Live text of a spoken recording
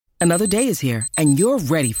Another day is here, and you're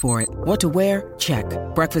ready for it. What to wear? Check.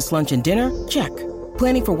 Breakfast, lunch, and dinner? Check.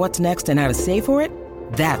 Planning for what's next and how to save for it?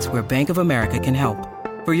 That's where Bank of America can help.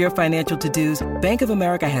 For your financial to-dos, Bank of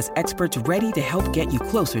America has experts ready to help get you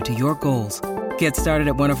closer to your goals. Get started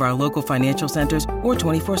at one of our local financial centers or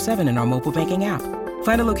 24/7 in our mobile banking app.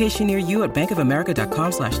 Find a location near you at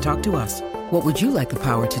bankofamerica.com/talktous. What would you like the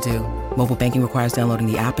power to do? Mobile banking requires downloading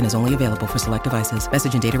the app and is only available for select devices.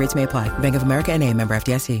 Message and data rates may apply. Bank of America N.A., member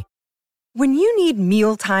FDIC. When you need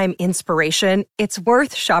mealtime inspiration, it's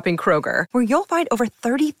worth shopping Kroger, where you'll find over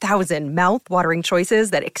 30,000 mouth-watering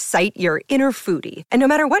choices that excite your inner foodie. And no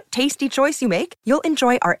matter what tasty choice you make, you'll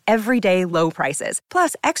enjoy our everyday low prices,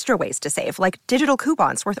 plus extra ways to save, like digital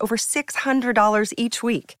coupons worth over $600 each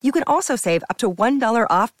week. You can also save up to $1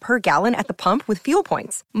 off per gallon at the pump with fuel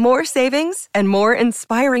points. More savings and more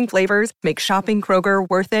inspiring flavors make shopping Kroger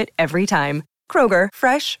worth it every time. Kroger,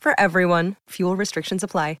 fresh for everyone. Fuel restrictions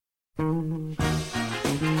apply.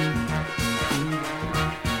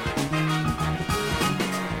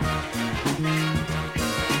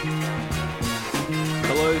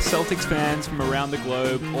 Hello, Celtics fans from around the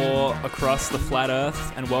globe or across the flat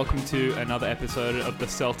earth, and welcome to another episode of the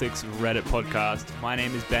Celtics Reddit podcast. My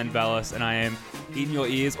name is Ben Vallis, and I am in your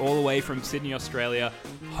ears all the way from Sydney, Australia,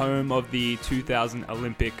 home of the 2000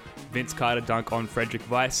 Olympic Vince Carter dunk on Frederick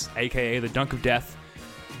Weiss, aka the Dunk of Death.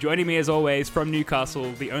 Joining me as always from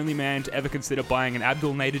Newcastle, the only man to ever consider buying an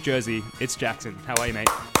Abdul Nader jersey, it's Jackson. How are you, mate?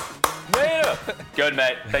 Yeah. Good,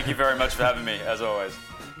 mate. Thank you very much for having me, as always.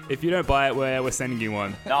 If you don't buy it, we're sending you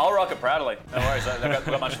one. No, I'll rock it proudly. No worries. I've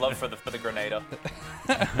got much love for the Grenada.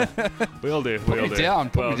 We'll do. Put me down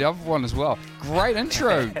for one as well. Great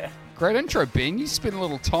intro. Great intro, Ben. You spent a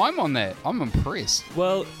little time on that. I'm impressed.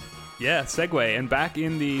 Well, yeah, segue. And back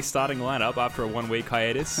in the starting lineup after a 1-week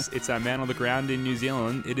hiatus, it's our man on the ground in New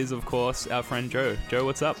Zealand. It is, of course, our friend Joe. Joe,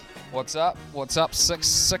 what's up? What's up? What's up? Six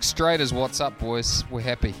straight is what's up, boys. We're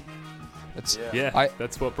happy. That's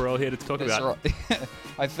what we're all here to talk about. Right.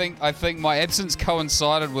 I think my absence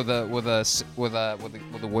coincided with a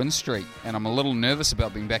win streak, and I'm a little nervous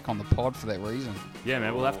about being back on the pod for that reason. Yeah,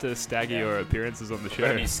 man, we'll have to stagger your appearances on the show. We're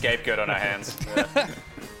going to be scapegoat on our hands. Yeah.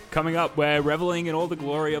 Coming up, we're reveling in all the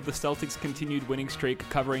glory of the Celtics' continued winning streak,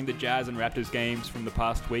 covering the Jazz and Raptors games from the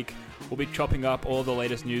past week. We'll be chopping up all the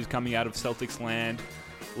latest news coming out of Celtics land.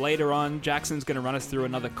 Later on, Jackson's going to run us through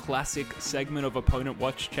another classic segment of Opponent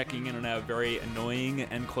Watch, checking in on our very annoying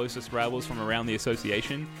and closest rivals from around the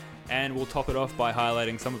association. And we'll top it off by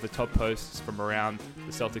highlighting some of the top posts from around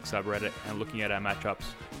the Celtics subreddit and looking at our matchups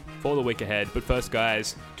for the week ahead. But first,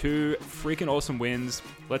 guys, two freaking awesome wins.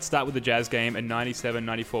 Let's start with the Jazz game, a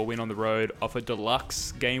 97-94 win on the road off a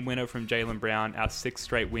deluxe game winner from Jaylen Brown, our 6th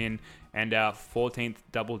straight win, and our 14th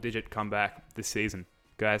double-digit comeback this season.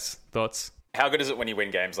 Guys, thoughts? How good is it when you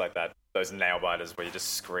win games like that? Those nail biters where you're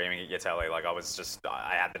just screaming at your telly. Like I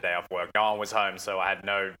had the day off work. No one was home, so I had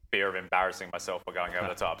no fear of embarrassing myself or going over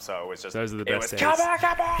the top. So it was just, those are the best days. Come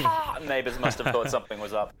on! Neighbours must have thought something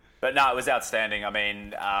was up. But no, it was outstanding. I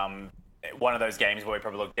mean, one of those games where we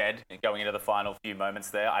probably looked dead going into the final few moments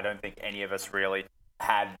there. I don't think any of us really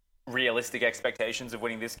had realistic expectations of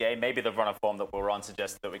winning this game. Maybe the run of form that we were on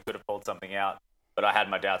suggested that we could have pulled something out. But I had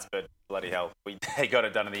my doubts, but bloody hell, they got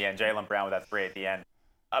it done in the end. Jaylen Brown with that 3 at the end.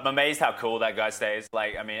 I'm amazed how cool that guy stays.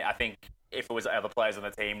 Like, I mean, I think if it was other players on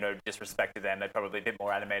the team, no disrespect to them, they'd probably be a bit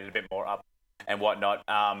more animated, a bit more up and whatnot.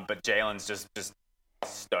 But Jaylen's just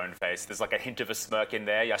stone-faced. There's like a hint of a smirk in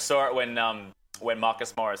there. I saw it when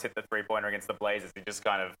Marcus Morris hit the three-pointer against the Blazers. He just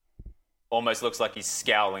kind of almost looks like he's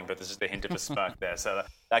scowling, but there's just a hint of a smirk there. So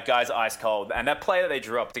that guy's ice cold. And that play that they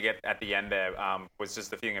drew up to get at the end there was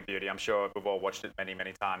just a feeling of beauty. I'm sure we've all watched it many,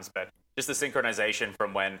 many times. But just the synchronization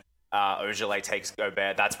from when Ojale takes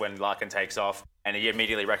Gobert, that's when Larkin takes off. And he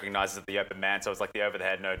immediately recognizes the open man. So it's like the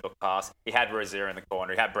over-the-head no-look pass. He had Rozier in the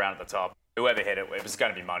corner. He had Brown at the top. Whoever hit it, it was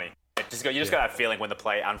going to be money. You just got that feeling when the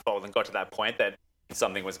play unfolded and got to that point that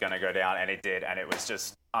something was going to go down, and it did. And it was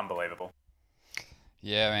just unbelievable.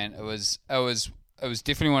 Yeah, man, it was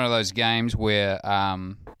definitely one of those games where it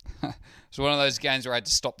was one of those games where I had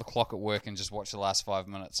to stop the clock at work and just watch the last 5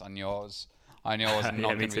 minutes. I knew I was not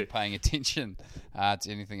going to be paying attention to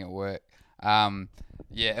anything at work.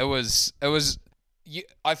 It was.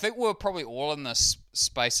 I think we're probably all in this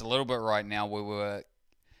space a little bit right now where we're,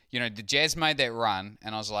 the Jazz made that run,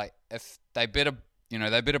 and I was like, if they better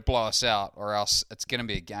blow us out, or else it's going to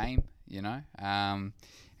be a game, and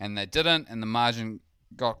they didn't, and the margin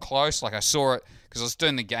got close. Like I saw it because I was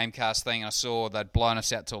doing the Gamecast thing. I saw they'd blown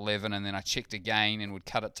us out to 11, and then I checked again and would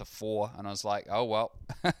cut it to 4, and I was like, oh well,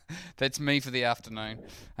 that's me for the afternoon.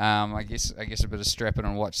 I guess I better strap in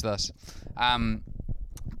and watch this.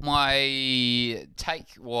 My take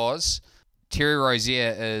was Terry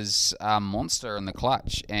Rozier is a monster in the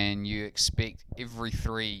clutch, and you expect every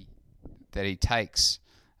three that he takes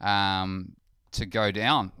to go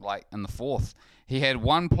down, like in the fourth. He had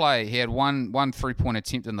one play, he had one 3-point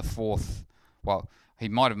attempt in the fourth. Well, he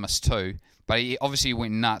might have missed two, but he obviously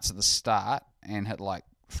went nuts at the start and hit like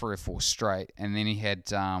 3 or 4 straight. And then he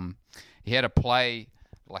had a play,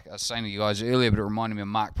 like I was saying to you guys earlier, but it reminded me of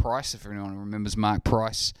Mark Price, if anyone remembers Mark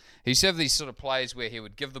Price. He used to have these sort of plays where he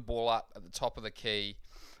would give the ball up at the top of the key,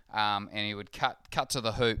 and he would cut to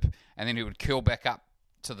the hoop, and then he would curl back up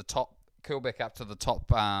to the top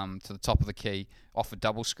of the key off a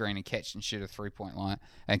double screen and catch and shoot a 3-point line,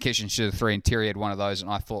 and catch and shoot a 3. And Terry had one of those,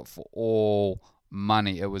 and I thought for all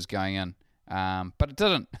money it was going in, but it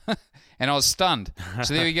didn't, and I was stunned.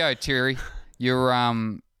 So there we go, Terry. You're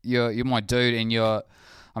my dude,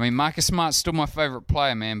 and Marcus Smart's still my favourite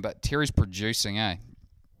player, man, but Terry's producing, eh?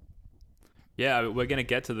 Yeah, we're going to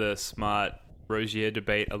get to the Smart Rozier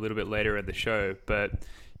debate a little bit later in the show, but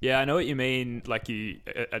yeah, I know what you mean. Like,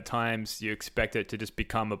 at times you expect it to just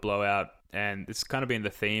become a blowout, and it's kind of been the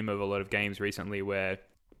theme of a lot of games recently where,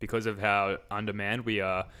 because of how undermanned we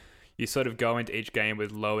are, you sort of go into each game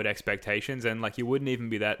with lowered expectations, and like you wouldn't even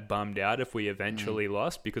be that bummed out if we eventually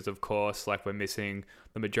lost, because of course, like, we're missing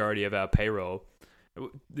the majority of our payroll.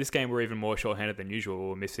 This game we're even more short-handed than usual.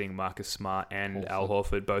 We're missing Marcus Smart and Al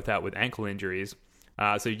Horford, both out with ankle injuries.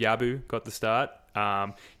 So Yabu got the start.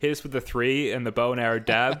 Hit us with the 3 and the bow and arrow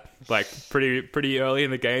dab, like pretty early in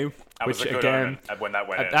the game. That was a good omen when that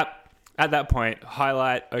went in. At that point,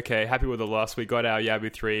 highlight, okay, happy with the loss. We got our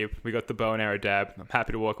Yabu 3. We got the bow and arrow dab. I'm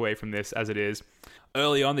happy to walk away from this as it is.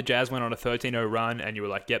 Early on, the Jazz went on a 13-0 run, and you were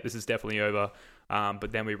like, yep, this is definitely over.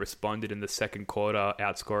 But then we responded in the second quarter,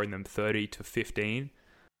 outscoring them 30-15,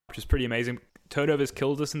 which is pretty amazing. Turnovers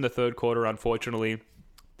killed us in the third quarter, unfortunately.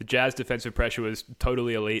 The Jazz defensive pressure was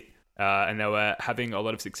totally elite, and they were having a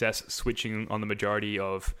lot of success switching on the majority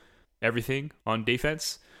of everything on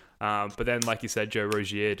defense. But then, like you said, Joe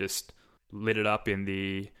Rozier just lighted it up.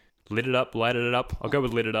 I'll go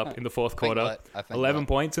with lit it up in the fourth quarter. 11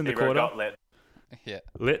 points in the quarter. Got lit. Yeah.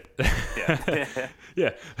 Lit. Yeah.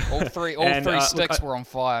 Yeah. All three sticks were on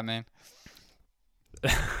fire, man.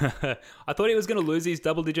 I thought he was going to lose his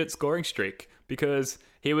double-digit scoring streak because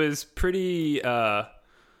he was pretty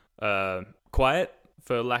quiet,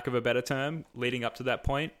 for lack of a better term, leading up to that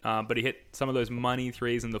point. But he hit some of those money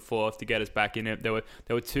threes in the fourth to get us back in it. There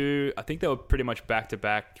were two, I think they were pretty much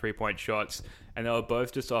back-to-back 3-point shots, and they were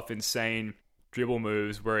both just off insane dribble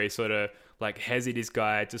moves where he sort of like hesied his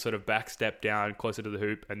guy to sort of back step down closer to the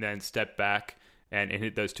hoop and then step back and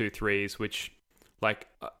hit those 2 threes, which like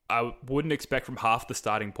I wouldn't expect from half the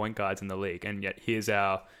starting point guards in the league. And yet here's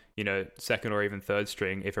our, second or even third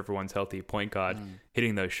string, if everyone's healthy, point guard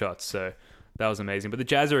hitting those shots. So that was amazing. But the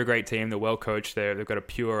Jazz are a great team. They're well coached. They've got a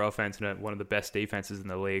pure offense and one of the best defenses in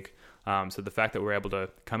the league. So the fact that we're able to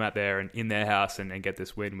come out there and in their house and get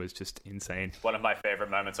this win was just insane. One of my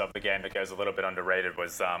favorite moments of the game that goes a little bit underrated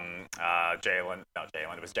was it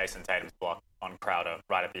was Jason Tatum's block on Crowder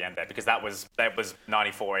right at the end there, because that was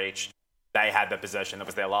 94 each. They had the possession. That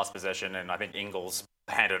was their last possession, and I think Ingles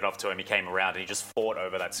handed it off to him. He came around and he just fought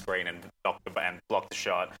over that screen and blocked the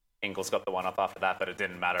shot. Ingles got the one up after that, but it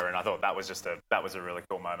didn't matter. And I thought that was a really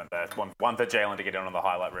cool moment there. One for Jalen to get in on the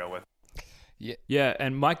highlight reel with. Yeah,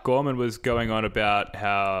 and Mike Gorman was going on about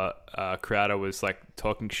how Crowder was like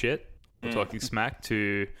talking shit or talking smack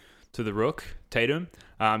to the Rook, Tatum.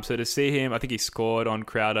 So to see him, I think he scored on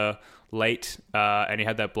Crowder late, and he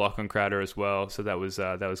had that block on Crowder as well. So that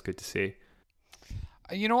was good to see.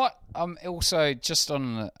 You know what? Also, just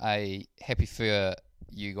on a happy for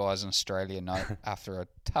you guys in Australia note, after a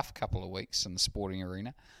tough couple of weeks in the sporting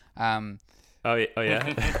arena. Oh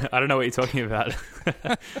yeah. I don't know what you're talking about.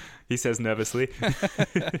 He says nervously.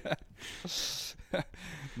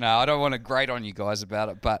 No, I don't want to grate on you guys about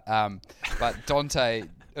it, but Dante,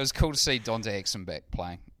 it was cool to see Dante Exum back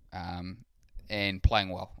playing, and playing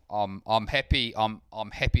well. I'm happy.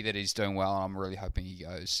 I'm happy that he's doing well, and I'm really hoping he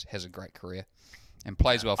has a great career, and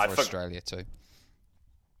plays well for Australia too.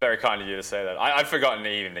 Very kind of you to say that. I'd forgotten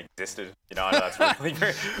he even existed. I know that's really,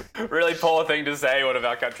 really poor thing to say, one of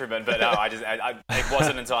our countrymen. But it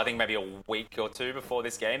wasn't until I think maybe a week or two before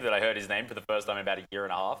this game that I heard his name for the first time in about a year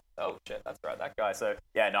and a half. Oh shit, that's right, that guy. So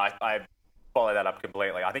yeah, no, I followed that up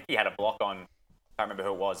completely. I think he had a block on, I can't remember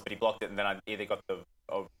who it was, but he blocked it, and then I either got the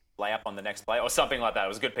layup on the next play or something like that. It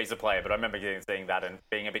was a good piece of play, but I remember seeing that and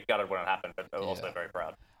being a bit gutted when it happened, but also very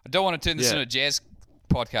proud. I don't want to turn this into a Jazz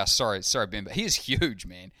podcast. Sorry, Ben, but he is huge,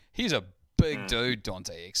 man. He's a big dude,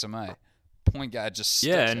 Dante Exum. Point guard just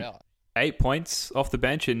sticks out. 8 points off the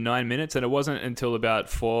bench in 9 minutes, and it wasn't until about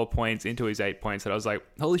 4 points into his 8 points that I was like,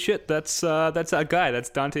 holy shit, that's our guy. That's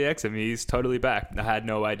Dante Exum. He's totally back. I had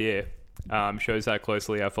no idea. Shows how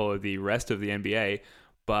closely I follow the rest of the NBA.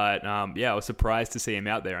 But I was surprised to see him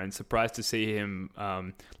out there, and surprised to see him,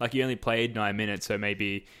 he only played 9 minutes, so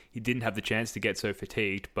maybe he didn't have the chance to get so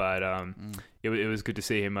fatigued, but it was good to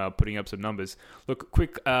see him putting up some numbers. Look,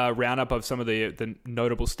 quick roundup of some of the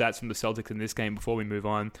notable stats from the Celtics in this game before we move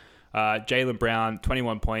on. Jaylen Brown,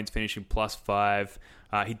 21 points, finishing +5.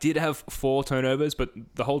 He did have 4 turnovers, but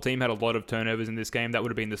the whole team had a lot of turnovers in this game. That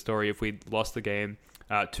would have been the story if we'd lost the game.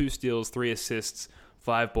 2 steals, 3 assists,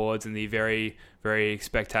 5 boards, and the very, very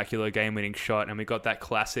spectacular game-winning shot. And we got that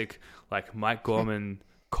classic Mike Gorman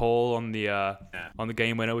call on the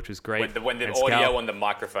game winner, which was great. When the audio on the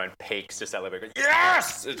microphone peaks just that little bit,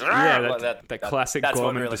 yes! That classic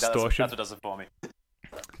Gorman distortion. That's what does it for me.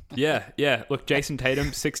 Yeah. Look, Jason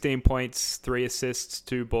Tatum, 16 points, 3 assists,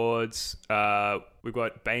 2 boards. We've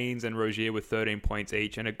got Baines and Rozier with 13 points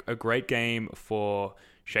each, and a great game for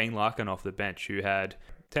Shane Larkin off the bench, who had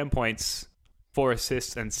 10 points, 4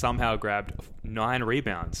 assists, and somehow grabbed 9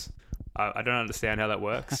 rebounds. I don't understand how that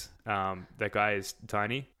works. That guy is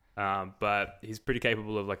tiny, but he's pretty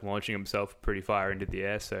capable of launching himself pretty far into the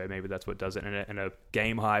air, so maybe that's what does it. And a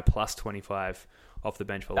game-high +25 off the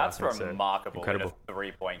bench for Larkin. That's remarkable in a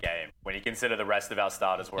 3-point game. When you consider the rest of our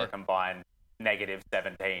starters were combined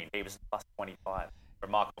 -17, he was +25.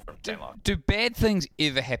 Remarkable from Shane Larkin. Do bad things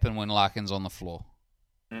ever happen when Larkin's on the floor?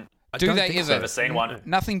 Do they ever? I've never seen one.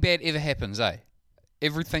 Nothing bad ever happens, eh?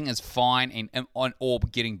 Everything is fine and on or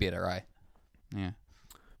getting better, eh? Yeah.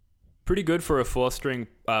 Pretty good for a 4-string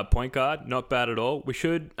point guard. Not bad at all. We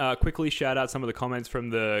should quickly shout out some of the comments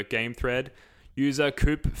from the game thread. User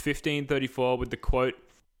Coop1534 with the quote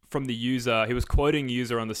from the user. He was quoting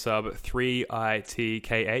user on the sub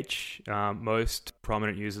 3ITKH. Most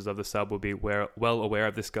prominent users of the sub will be well aware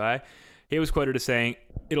of this guy. He was quoted as saying,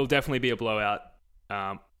 "It'll definitely be a blowout."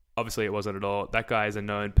 Obviously, it wasn't at all. That guy is a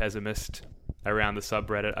known pessimist around the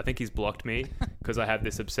subreddit. I think he's blocked me because I have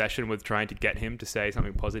this obsession with trying to get him to say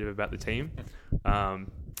something positive about the team.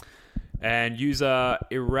 And user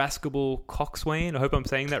Irascible Coxswain, I hope I'm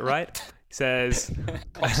saying that right, says,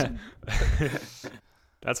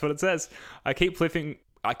 that's what it says. I keep flipping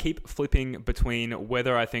between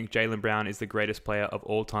whether I think Jaylen Brown is the greatest player of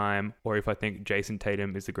all time or if I think Jason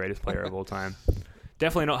Tatum is the greatest player of all time.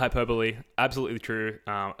 Definitely not hyperbole. Absolutely true.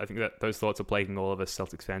 I think that those thoughts are plaguing all of us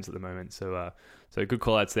Celtics fans at the moment. So good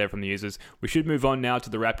call-outs there from the users. We should move on now to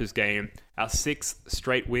the Raptors game. Our 6th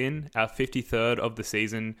straight win, our 53rd of the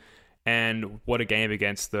season, and what a game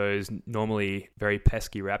against those normally very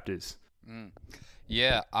pesky Raptors.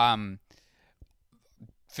 Yeah.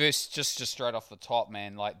 First, just straight off the top,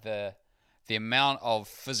 man, the amount of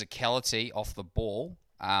physicality off the ball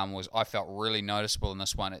I felt really noticeable in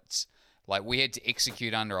this one. It's we had to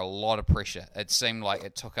execute under a lot of pressure. It seemed like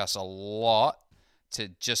it took us a lot to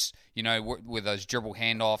just, with those dribble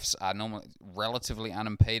handoffs are normally relatively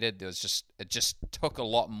unimpeded. It just took a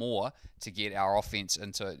lot more to get our offense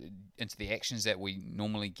into the actions that we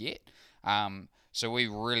normally get. So we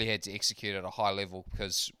really had to execute at a high level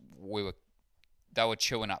because they were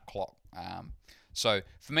chewing up clock. So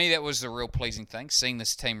for me, that was the real pleasing thing, seeing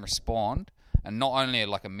this team respond. And not only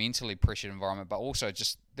a mentally pressured environment, but also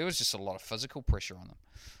there was just a lot of physical pressure on them.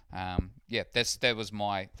 That was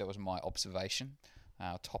my observation,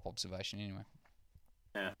 top observation anyway.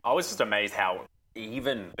 Yeah, I was just amazed how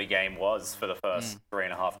even the game was for the first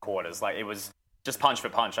 3.5 quarters. It was just punch for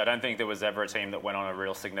punch. I don't think there was ever a team that went on a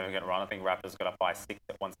real significant run. I think Raptors got up by 6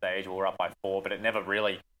 at one stage, or were up by 4, but it never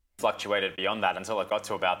really fluctuated beyond that until it got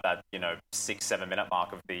to about that 6-7 minute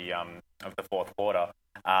mark of the fourth quarter.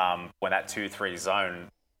 When that 2-3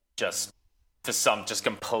 zone just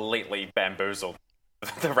completely bamboozled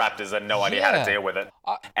the Raptors and no idea how to deal with it.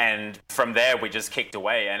 And from there, we just kicked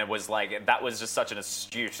away. And it was that was just such an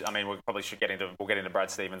astute, we'll get into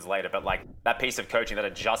Brad Stevens later, but that piece of coaching, that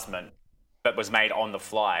adjustment that was made on the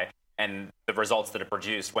fly and the results that it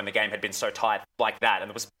produced when the game had been so tight like that. And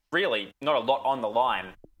there was really not a lot on the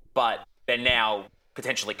line, but there now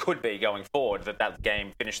potentially could be going forward that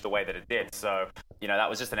game finished the way that it did. So, that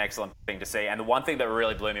was just an excellent thing to see. And the one thing that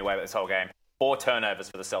really blew me away with this whole game, 4 turnovers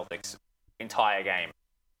for the Celtics, entire game.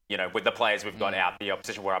 With the players we've got out, the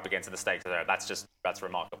opposition we're up against in the stakes there, that's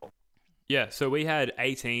remarkable. Yeah, so we had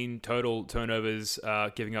 18 total turnovers,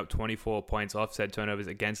 giving up 24 points offset turnovers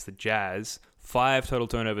against the Jazz. 5 total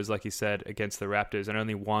turnovers, like you said, against the Raptors, and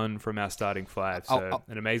only 1 from our starting 5. So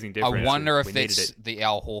an amazing difference. I wonder if that's the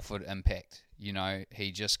Al Horford impact.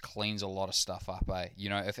 He just cleans a lot of stuff up, eh?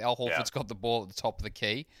 If Al Horford's got the ball at the top of the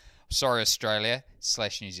key, Sorry, Australia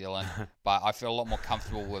 / New Zealand, but I feel a lot more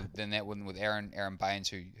comfortable with Aaron Baines,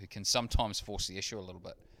 who can sometimes force the issue a little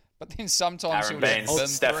bit. But then sometimes Aaron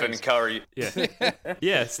Baines, Stephen Curry.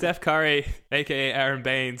 Yeah, Steph Curry, a.k.a. Aaron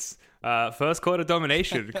Baines. First quarter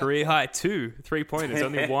domination, career high 2 3-pointers,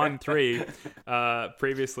 only 1 3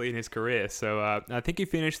 previously in his career. So I think he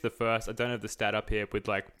finished the first, I don't have the stat up here, with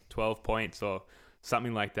like 12 points or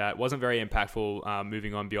something like that. Wasn't very impactful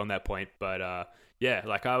moving on beyond that point, but yeah,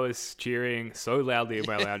 like I was cheering so loudly in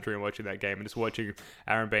my lounge room watching that game and just watching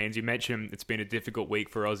Aaron Baines. You mentioned it's been a difficult week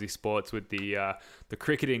for Aussie sports with the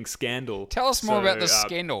cricketing scandal. Tell us more about this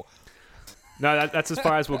scandal. No, that's as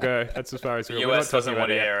far as we'll go. That's as far as we'll go. The US doesn't want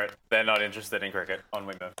to hear it. They're not interested in cricket on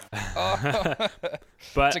Window. But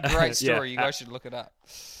it's a great story. You guys should look it up.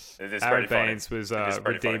 Aaron Baines was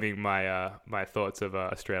redeeming my thoughts of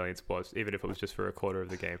Australian sports, even if it was just for a quarter of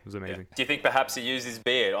the game. It was amazing. Yeah. Do you think perhaps he used his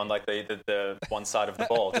beard on like the one side of the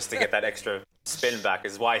ball just to get that extra spin back?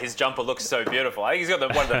 Is why his jumper looks so beautiful. I think he's got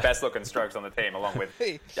one of the best looking strokes on the team, along with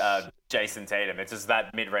Jason Tatum. It's just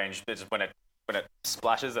that mid range. It's just when it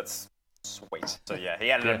splashes, that's sweet. So yeah, he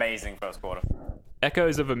had an amazing first quarter.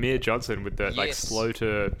 Echoes of Amir Johnson with the like slow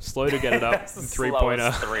to get it up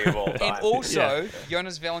 3-pointer. Three of all time. And also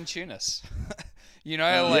Jonas Valanciunas. You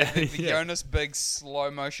know, the Jonas big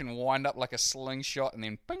slow motion wind up like a slingshot and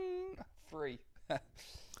then bing, 3.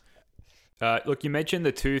 Look, you mentioned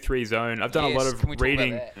the 2-3 zone. I've done a lot of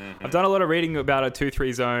reading. Mm-hmm. I've done a lot of reading about a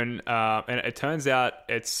 2-3 zone, and it turns out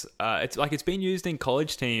it's like it's been used in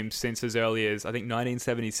college teams since as early as I think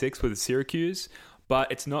 1976 with Syracuse. But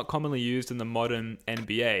it's not commonly used in the modern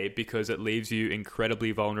NBA because it leaves you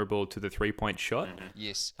incredibly vulnerable to the 3-point shot.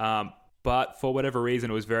 Yes. But for whatever reason,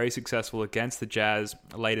 it was very successful against the Jazz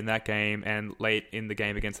late in that game and late in the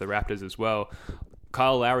game against the Raptors as well.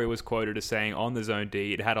 Kyle Lowry was quoted as saying on the zone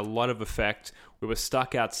D, it had a lot of effect. We were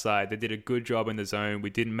stuck outside. They did a good job in the zone. We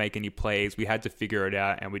didn't make any plays. We had to figure it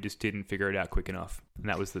out, and we just didn't figure it out quick enough. And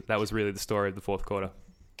that was really the story of the fourth quarter.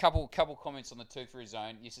 Couple comments on the 2-3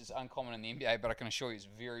 zone. Yes, it's uncommon in the NBA, but I can assure you it's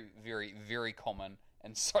very, very, very common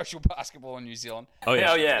in social basketball in New Zealand. Oh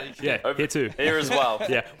yeah, yeah, here too. Here as well.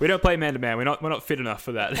 Yeah, we don't play man to man. We're not fit enough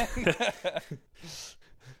for that.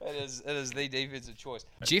 It is the defensive choice.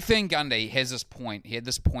 Jeff Van Gundy has this point. He had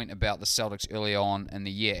this point about the Celtics early on in the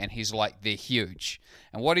year, and he's like, they're huge.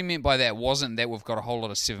 And what he meant by that wasn't that we've got a whole lot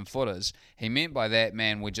of 7-footers. He meant by that,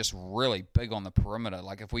 man, we're just really big on the perimeter.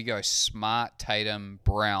 Like if we go Smart, Tatum,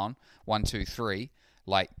 Brown, 1, 2, 3,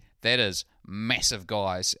 like that is massive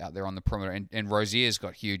guys out there on the perimeter. And Rozier's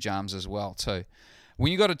got huge arms as well too.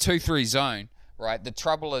 When you got a 2-3 zone, right, the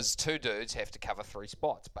trouble is 2 dudes have to cover 3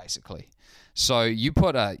 spots basically. So you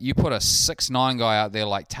put a 6'9" guy out there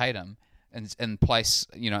like Tatum in place,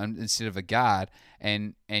 you know, instead of a guard,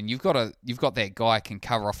 and you've got that guy can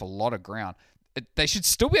cover off a lot of ground. They should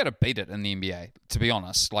still be able to beat it in the NBA, to be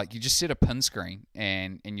honest. Like you just set a pin screen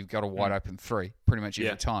and you've got a wide open 3 pretty much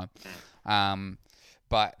every time.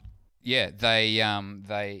 But yeah,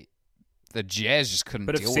 the Jazz just couldn't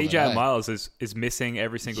deal with it. But if CJ Miles is missing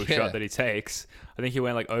every single shot that he takes, I think he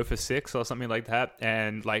went like 0 for 6 or something like that,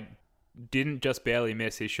 and like didn't just barely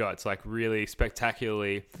miss his shots, like really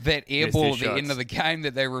spectacularly. That air ball at the end of the game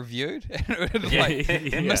that they reviewed,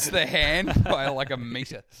 it missed the hand by like a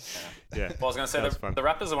meter. Yeah. Well, I was going to say the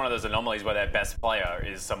Raptors are one of those anomalies where their best player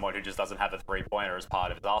is someone who just doesn't have a 3-pointer as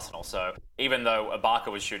part of his arsenal. So even though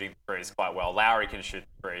Ibaka was shooting threes quite well, Lowry can shoot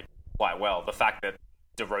 3 quite well. The fact that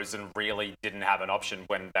DeRozan really didn't have an option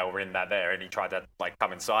when they were in that there, and he tried to like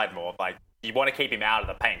come inside more. Like you want to keep him out of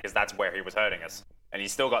the paint because that's where he was hurting us. And he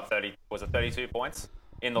still got 32 points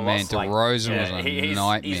in the loss. Man, DeRozan was a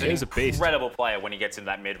nightmare. He's an incredible player when he gets in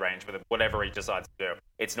that mid-range with whatever he decides to do.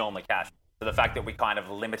 It's normally cash. So the fact that we kind of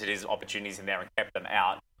limited his opportunities in there and kept them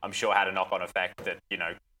out, I'm sure had a knock-on effect that, you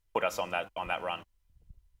know, put us on that run.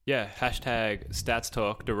 Yeah, hashtag stats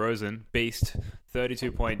talk, DeRozan, beast,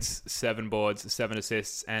 32 points, 7 boards, 7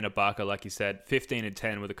 assists, and Ibaka, like you said, 15 and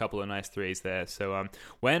 10 with a couple of nice threes there. So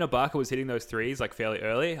when Ibaka was hitting those threes like fairly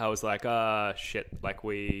early, I was like, shit, like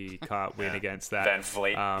we can't win against that. Van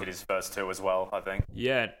Fleet hit his first 2 as well, I think.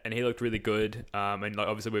 Yeah, and he looked really good. And like,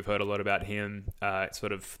 obviously we've heard a lot about him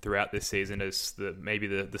sort of throughout this season as maybe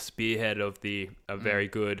the spearhead of a very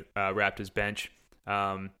good Raptors bench.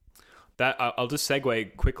 That I'll just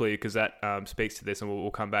segue quickly because that speaks to this, and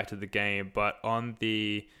we'll come back to the game. But on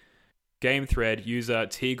the game thread, user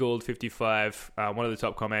tgold55, one of the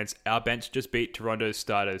top comments, our bench just beat Toronto's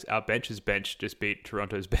starters. Our bench's bench just beat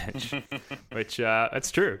Toronto's bench, which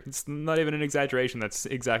that's true. It's not even an exaggeration. That's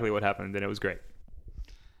exactly what happened, and it was great.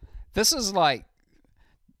 This is like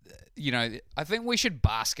I think we should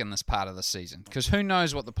bask in this part of the season because who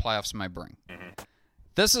knows what the playoffs may bring. Mm-hmm.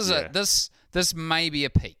 This is this may be a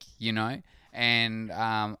peak, and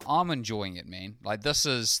I'm enjoying it, man. Like this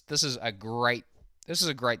is a great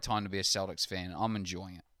time to be a Celtics fan. I'm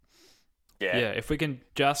enjoying it. Yeah, if we can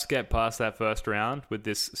just get past that first round with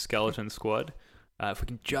this skeleton squad, if we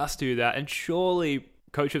can just do that, and surely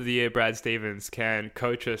Coach of the Year Brad Stevens can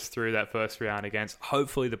coach us through that first round against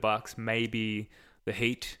hopefully the Bucks, maybe the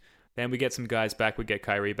Heat. Then we get some guys back. We get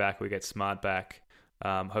Kyrie back. We get Smart back.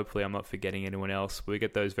 Hopefully I'm not forgetting anyone else. We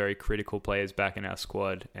get those very critical players back in our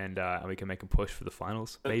squad, and we can make a push for the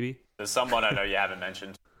finals, maybe. There's someone I know you haven't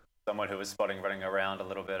mentioned. Someone who was spotting running around a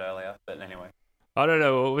little bit earlier. But anyway. I don't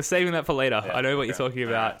know. We're saving that for later. Yeah, I know what you're talking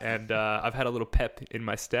about, and I've had a little pep in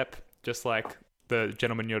my step, just like the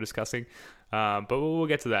gentleman you're discussing. But we'll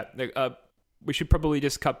get to that. We should probably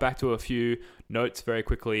just cut back to a few notes very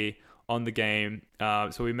quickly on the game.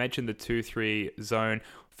 So we mentioned the 2-3 zone.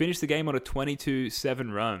 Finished the game on a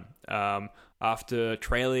 22-7 run. After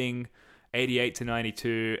trailing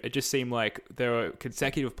 88-92, it just seemed like there were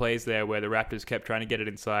consecutive plays there where the Raptors kept trying to get it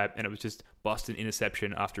inside, and it was just Boston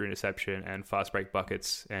interception after interception and fast break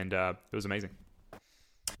buckets, and it was amazing.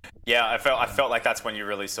 Yeah, I felt like that's when you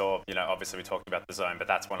really saw, obviously we talked about the zone, but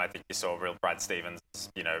that's when I think you saw real Brad Stevens,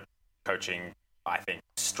 coaching, I think,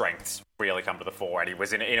 strengths really come to the fore. And he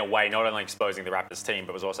was in a way not only exposing the Raptors team,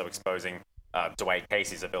 but was also exposing Dwayne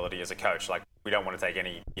Casey's ability as a coach. Like, we don't want to take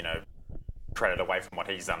any, credit away from what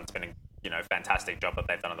he's done. It's been a fantastic job that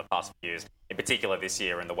they've done in the past few years, in particular this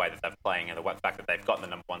year, and the way that they're playing and the fact that they've gotten the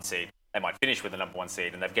number one seed. They might finish with the number one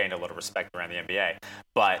seed, and they've gained a lot of respect around the NBA.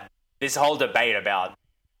 But this whole debate about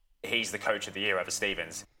he's the coach of the year over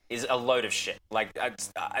Stevens is a load of shit. Like,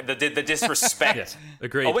 the disrespect. Yes,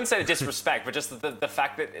 agreed. I wouldn't say the disrespect, but just the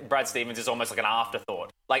fact that Brad Stevens is almost like an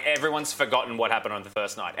afterthought. Like, everyone's forgotten what happened on the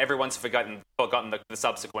first night. Everyone's forgotten the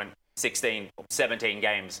subsequent 16, 17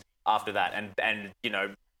 games after that. And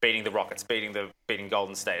beating the Rockets, beating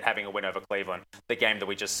Golden State, having a win over Cleveland, the game that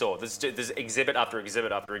we just saw. There's exhibit after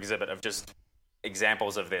exhibit after exhibit of just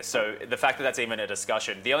examples of this. So the fact that that's even a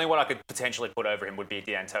discussion, the only one I could potentially put over him would be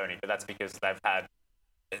D'Antoni, but that's because they've had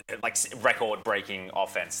record-breaking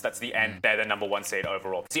offense. That's the end. They're the number one seed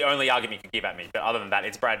overall. It's the only argument you could give at me. But other than that,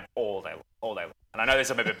 it's Brad all day long. And I know this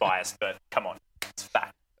I'm a bit biased, but come on, it's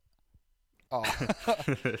fact. Oh,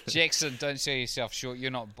 Jackson, don't sell yourself short. You're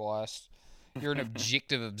not biased. You're an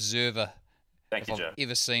objective observer. Thank you, if Joe. I've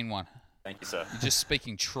ever seen one. Thank you, sir. You're just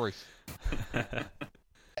speaking truth.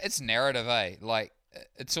 It's narrative, eh? Like,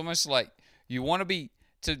 it's almost like you want to be...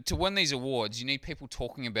 To win these awards, you need people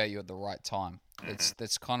talking about you at the right time.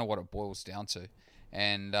 That's kind of what it boils down to.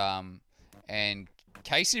 And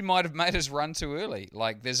Casey might have made his run too early.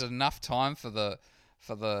 Like, there's enough time for the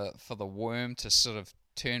worm to sort of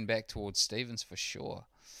turn back towards Stevens for sure.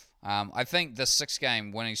 I think the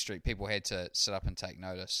 6-game winning streak, people had to sit up and take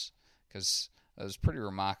notice because it was pretty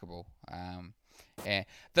remarkable. Yeah.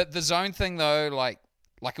 The zone thing though, like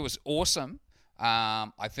it was awesome.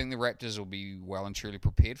 I think the Raptors will be well and truly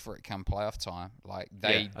prepared for it come playoff time. Like,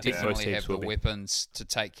 they definitely have the weapons to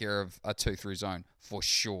take care of a 2-3 zone for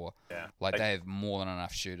sure. Yeah. Like, they have more than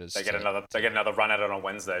enough shooters. They get another run at it on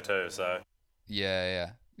Wednesday too. So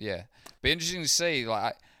yeah. Be interesting to see.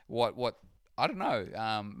 Like, what I don't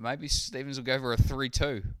know. Maybe Stevens will go for a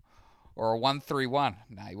 3-2 or a 1-3-1.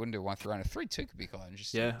 No, he wouldn't do a 1-3-1. A 3-2 could be quite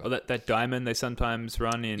interesting. Yeah, or that diamond they sometimes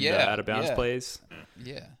run in out of bounds plays.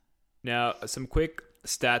 Yeah. Now, some quick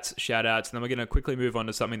stats, shout-outs, and then we're going to quickly move on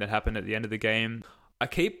to something that happened at the end of the game. I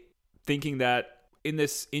keep thinking that in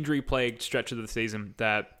this injury-plagued stretch of the season,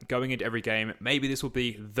 that going into every game, maybe this will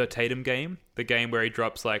be the Tatum game, the game where he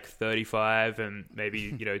drops like 35 and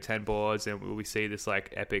maybe 10 boards, and we see this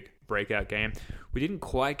like epic breakout game. We didn't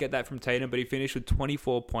quite get that from Tatum, but he finished with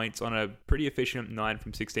 24 points on a pretty efficient 9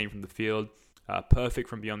 from 16 from the field, perfect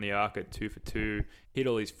from beyond the arc at 2 for 2, hit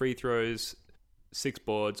all his free throws, 6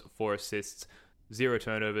 boards, 4 assists, 0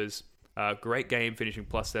 turnovers. Great game, finishing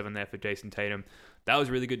 +7 there for Jason Tatum. That was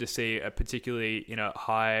really good to see, particularly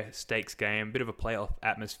high stakes game, bit of a playoff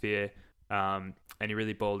atmosphere, and he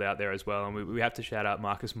really balled out there as well. And we have to shout out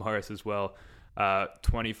Marcus Morris as well.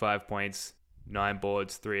 25 points, 9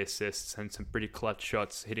 boards, 3 assists, and some pretty clutch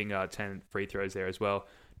shots, hitting 10 free throws there as well.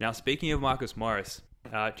 Now, speaking of Marcus Morris,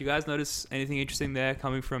 do you guys notice anything interesting there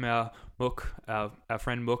coming from our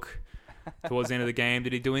friend Mook? Towards the end of the game,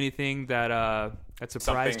 did he do anything that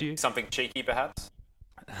surprised you? Something cheeky, perhaps?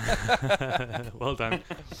 Well done.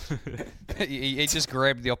 he just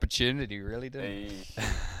grabbed the opportunity, really, didn't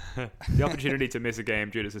he? The opportunity to miss a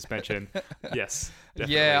game due to suspension. Yes,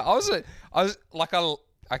 definitely. Yeah, I was like,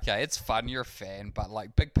 okay, it's fun. You're a fan, but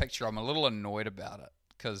like big picture, I'm a little annoyed about it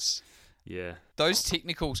because those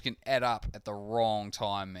technicals can add up at the wrong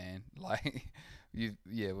time, man. Like, we've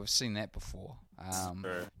seen that before.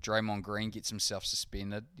 Draymond Green gets himself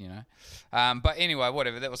suspended, you know. But anyway,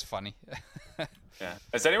 whatever. That was funny. Yeah.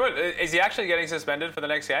 Is he actually getting suspended for the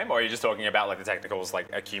next game, or are you just talking about like the technicals like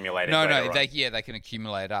accumulating? No, they can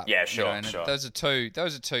accumulate up. Yeah, sure, you know, sure. Those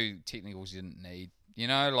are two technicals you didn't need. You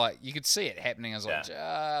know, like you could see it happening. I was like,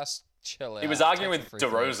 just chill out. He was arguing with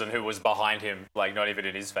DeRozan, who was behind him, like not even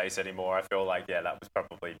in his face anymore. I feel like that was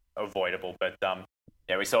probably avoidable, but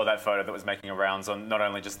we saw that photo that was making rounds on not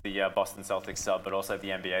only just the Boston Celtics sub, but also the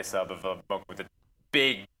NBA sub of with a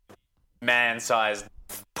big man-sized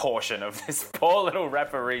portion of this poor little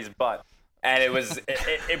referee's butt, and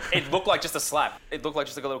it looked like just a slap. It looked like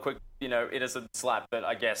just like a little quick, innocent slap. But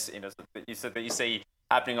I guess innocent that you see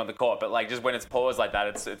happening on the court. But like just when it's paused like that,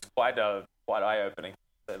 it's quite eye-opening,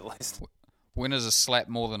 at least. When is a slap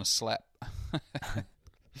more than a slap?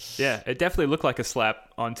 Yeah, it definitely looked like a slap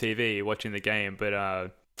on TV watching the game,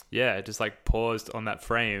 but it just like paused on that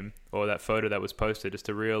frame or that photo that was posted, just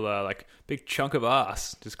a real like big chunk of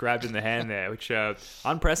ass just grabbed in the hand there, which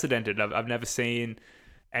unprecedented. I've never seen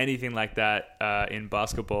anything like that in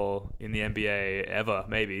basketball in the NBA ever,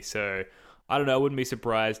 maybe. So I don't know. I wouldn't be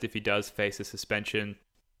surprised if he does face a suspension.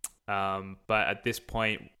 But at this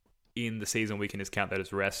point in the season, we can just count that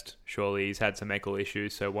as rest. Surely he's had some ankle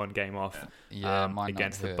issues, so one game off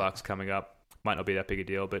against the Bucks coming up might not be that big a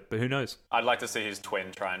deal, but who knows? I'd like to see his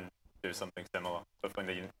twin try and do something similar in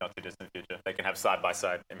the not too distant future. They can have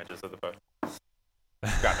side-by-side images of the both.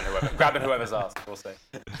 Grabbing whoever's asked, we'll see.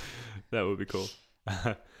 That would be cool.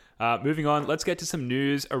 Moving on, let's get to some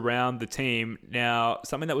news around the team. Now,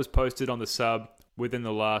 something that was posted on the sub within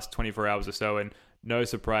the last 24 hours or so, and no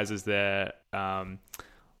surprises there.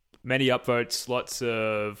 Many upvotes, lots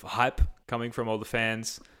of hype coming from all the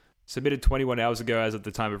fans. Submitted 21 hours ago as of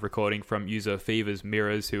the time of recording from user Fever's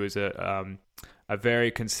Mirrors, who is a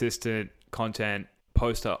very consistent content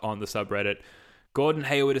poster on the subreddit. Gordon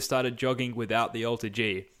Hayward has started jogging without the Alter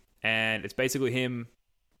G, and it's basically him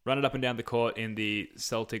running up and down the court in the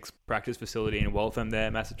Celtics practice facility in Waltham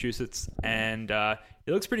there, Massachusetts, and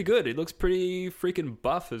he looks pretty good. He looks pretty freaking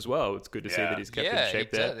buff as well. It's good to see that he's kept in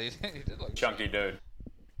shape there. He did look chunky dude.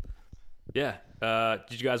 Yeah.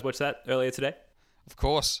 Did you guys watch that earlier today? Of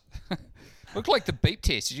course. Looked like the beep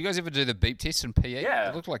test. Did you guys ever do the beep test in PE? Yeah.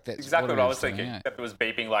 It looked like that's exactly what I was thinking. Yeah. Except it was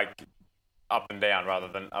beeping like up and down rather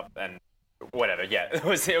than up and whatever. Yeah, it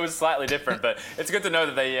was slightly different, but it's good to know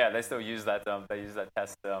that they still use that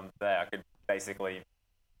test there. I could basically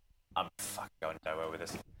I'm fucking going nowhere with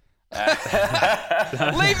this. Leave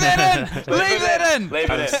that in. Leave that in.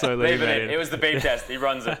 Leave it in. It was the beep test. He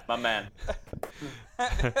runs it, my man.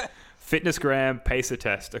 FitnessGram pacer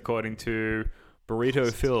test, according to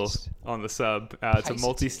Burrito Phil on the sub. It's a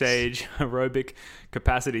multi-stage aerobic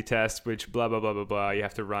capacity test, which blah, blah, blah, blah, blah. You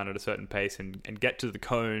have to run at a certain pace and get to the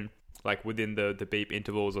cone, like within the beep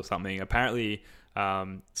intervals or something. Apparently,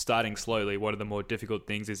 starting slowly, one of the more difficult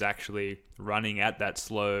things is actually running at that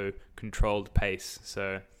slow, controlled pace.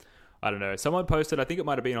 So, I don't know. Someone posted, I think it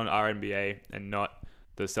might have been on RNBA and not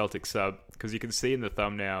the Celtics sub, because you can see in the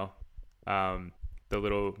thumbnail the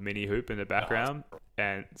little mini hoop in the background,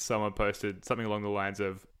 and someone posted something along the lines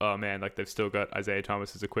of, oh man, like they've still got Isaiah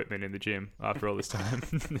Thomas's equipment in the gym after all this time.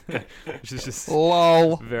 Which is just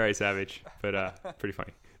very savage, but pretty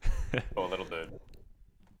funny. Poor little dude.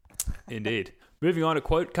 Indeed. Moving on, a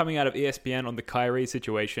quote coming out of ESPN on the Kyrie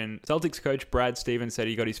situation. Celtics coach Brad Stevens said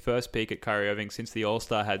he got his first peek at Kyrie Irving since the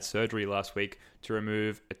All-Star had surgery last week to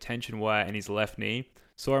remove a tension wire in his left knee.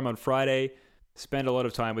 Saw him on Friday. Spend a lot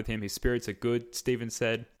of time with him. His spirits are good, Stevens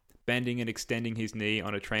said. Bending and extending his knee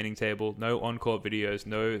on a training table. No on-court videos,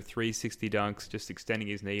 no 360 dunks, just extending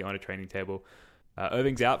his knee on a training table.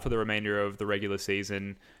 Irving's out for the remainder of the regular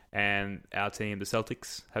season, and our team, the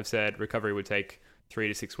Celtics, have said recovery would take 3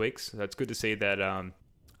 to 6 weeks. So it's good to see that,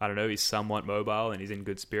 I don't know, he's somewhat mobile and he's in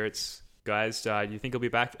good spirits. Guys, do you think he'll be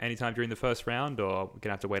back anytime during the first round, or we're going to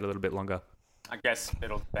have to wait a little bit longer? I guess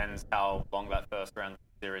it'll depend how long that first round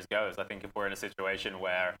series goes. I think if we're in a situation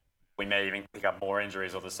where we may even pick up more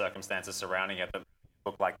injuries or the circumstances surrounding it that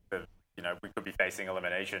look like we could be facing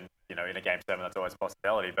elimination, in a game 7, that's always a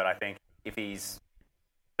possibility. But I think if he's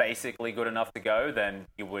basically good enough to go, then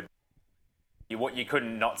you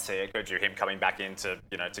couldn't not see it, could you? Him coming back in to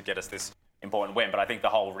get us this important win. But I think the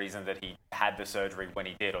whole reason that he had the surgery when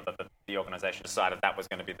he did, or that the organization decided that was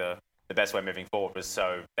going to be the best way moving forward, was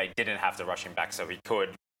so they didn't have to rush him back, so he could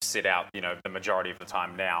sit out, the majority of the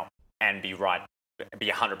time now and be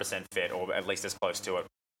 100% fit, or at least as close to it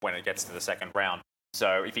when it gets to the second round.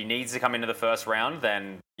 So if he needs to come into the first round,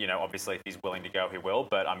 then, obviously if he's willing to go, he will.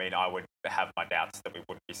 But, I mean, I would have my doubts that we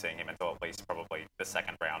wouldn't be seeing him until at least probably the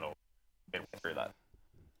second round or midway through that.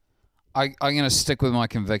 I'm going to stick with my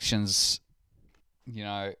convictions.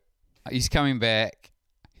 He's coming back.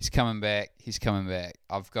 He's coming back. He's coming back.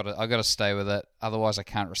 I've got to stay with it. Otherwise, I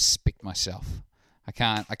can't respect myself. I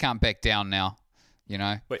can't back down now.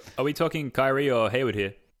 Wait, are we talking Kyrie or Hayward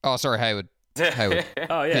here? Oh, sorry, Hayward.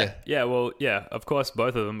 Oh yeah. Well, yeah. Of course,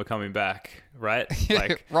 both of them are coming back, right?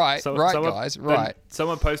 Like, right, guys. Right.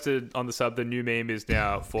 Someone posted on the sub the new meme is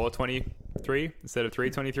now 423 instead of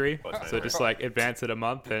 323. So just like advance it a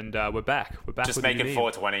month, and we're back. We're back. Just with make the it new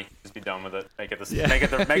 420. Just be done with it. Make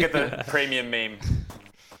it the premium meme.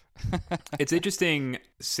 It's interesting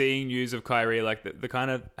seeing news of Kyrie. Like the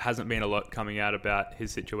kind of hasn't been a lot coming out about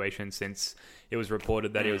his situation since it was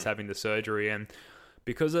reported that he was having the surgery, and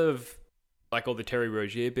because of like all the Terry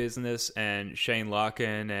Rozier business and Shane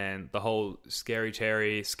Larkin and the whole Scary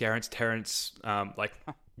Terry, Scarence Terrence like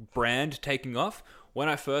brand taking off. When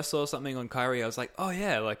I first saw something on Kyrie, I was like, oh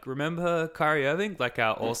yeah, like remember Kyrie Irving, like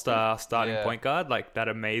our all-star starting point guard, like that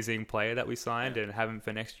amazing player that we signed and have him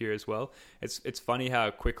for next year as well. It's funny how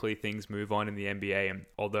quickly things move on in the NBA, and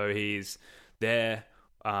although he's there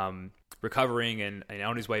recovering and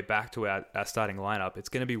on his way back to our starting lineup, it's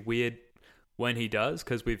going to be weird when he does,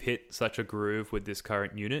 because we've hit such a groove with this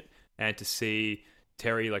current unit, and to see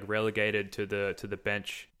Terry like relegated to the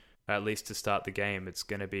bench at least to start the game, it's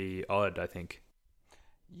going to be odd, I think.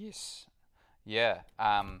 Yes. Yeah.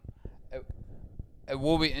 It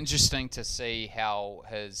will be interesting to see how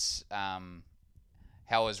his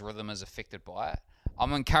rhythm is affected by it.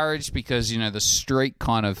 I'm encouraged because the streak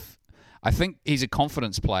kind of. I think he's a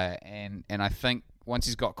confidence player, and I think once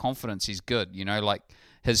he's got confidence, he's good. Like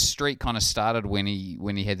his streak kind of started when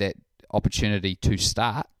he had that opportunity to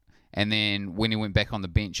start, and then when he went back on the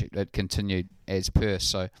bench, it continued as per.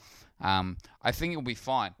 So I think it'll be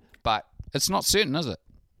fine, but it's not certain, is it?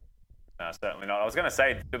 No, certainly not. I was going to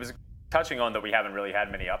say, it was touching on that we haven't really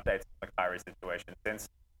had many updates on the Kyrie situation since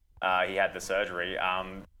he had the surgery.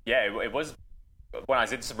 It was, when I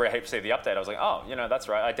did see the update, I was like, oh, that's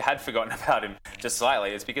right. I had forgotten about him just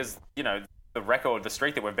slightly. It's because, the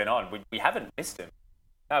streak that we've been on, we haven't missed him,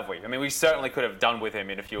 have we? I mean, we certainly could have done with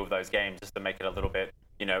him in a few of those games just to make it a little bit,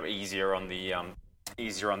 easier on the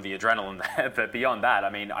adrenaline there. But beyond that,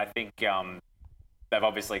 I mean, I think they've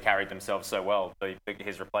obviously carried themselves so well,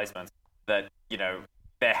 his replacements, that,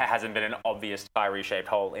 there hasn't been an obvious Kyrie-shaped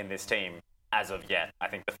hole in this team as of yet. I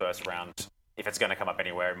think the first round, if it's going to come up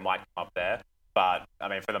anywhere, it might come up there. But, I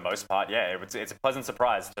mean, for the most part, yeah, it's a pleasant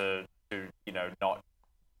surprise to not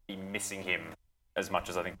be missing him as much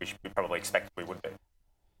as I think we probably expected we would be.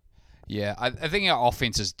 Yeah, I think our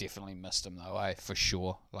offense has definitely missed him, though, for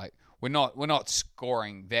sure. Like, we're not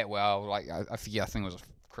scoring that well. Like, I think it was a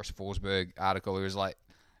Chris Forsberg article. He was like,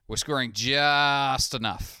 we're scoring just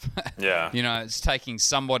enough. Yeah. It's taking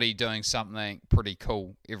somebody doing something pretty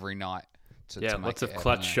cool every night to make lots of happen,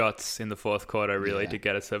 clutch shots in the fourth quarter, really, to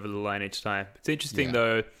get us over the line each time. It's interesting,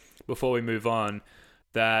 though, before we move on,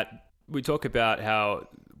 that we talk about how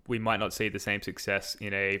we might not see the same success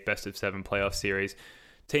in a best-of-7 playoff series.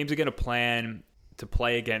 Teams are going to plan to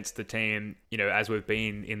play against the team, as we've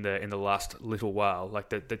been in the last little while, like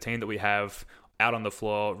the team that we have out on the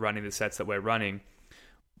floor running the sets that we're running.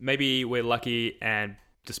 Maybe we're lucky, and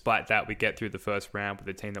despite that, we get through the first round with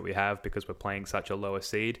the team that we have because we're playing such a lower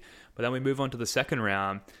seed. But then we move on to the second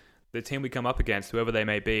round. The team we come up against, whoever they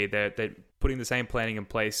may be, they're putting the same planning in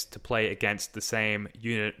place to play against the same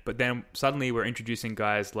unit. But then suddenly we're introducing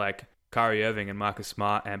guys like Kyrie Irving and Marcus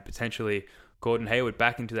Smart and potentially Gordon Hayward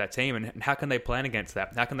back into that team. And how can they plan against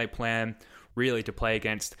that? How can they plan really to play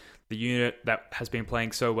against the unit that has been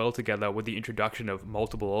playing so well together with the introduction of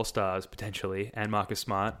multiple All-Stars potentially and Marcus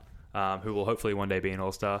Smart, who will hopefully one day be an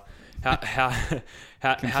All-Star? How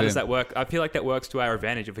does that work? I feel like that works to our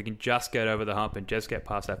advantage. If we can just get over the hump and just get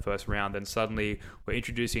past that first round, then suddenly we're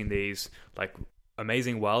introducing these like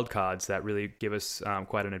amazing wild cards that really give us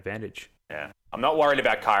quite an advantage. Yeah, I'm not worried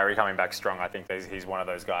about Kyrie coming back strong. I think he's one of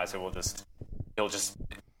those guys who he'll just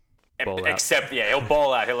accept. Yeah, he'll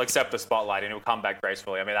ball out. He'll accept the spotlight and he'll come back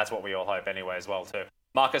gracefully. I mean, that's what we all hope anyway as well too.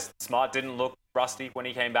 Marcus Smart didn't look rusty when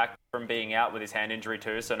he came back from being out with his hand injury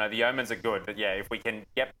too. So no, the omens are good. But yeah, if we can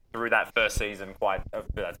get through that first season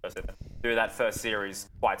through that first series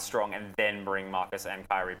quite strong, and then bring Marcus and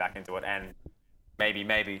Kyrie back into it, and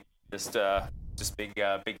maybe just big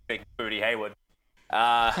booty Hayward.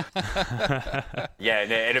 Yeah,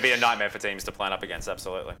 it'll be a nightmare for teams to plan up against.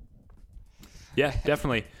 Absolutely. Yeah,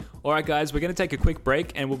 definitely. All right, guys, we're going to take a quick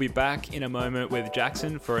break, and we'll be back in a moment with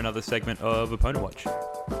Jackson for another segment of Opponent Watch.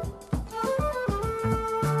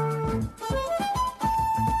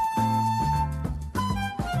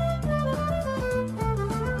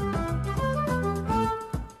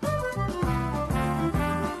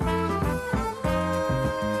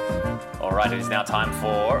 All right, it is now time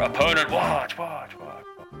for Opponent Watch.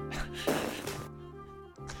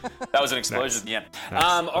 That was an explosion at the end.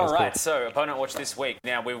 All right, so Opponent Watch this week.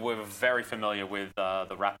 Now, we were very familiar with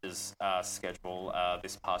the Raptors' schedule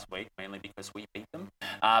this past week, mainly because we beat them.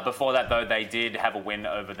 Before that, though, they did have a win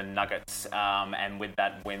over the Nuggets, and with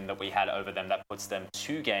that win that we had over them, that puts them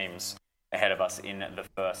 2 games ahead of us in the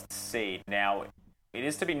first seed. Now, it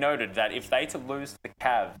is to be noted that if they to lose to the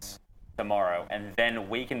Cavs tomorrow, and then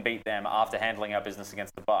we can beat them after handling our business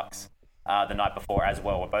against the Bucks the night before as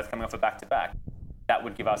well, we're both coming off a back-to-back. That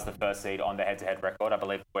would give us the first seed on the head-to-head record. I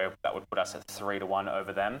believe that would put us at 3-1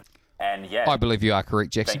 over them. And yeah, I believe you are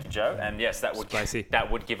correct, Jackson. Thank you, Joe. And yes, that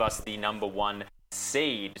would give us the number 1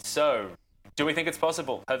 seed. So, do we think it's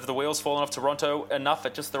possible? Have the wheels fallen off Toronto enough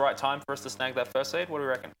at just the right time for us to snag that first seed? What do we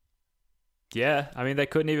reckon? Yeah, I mean, they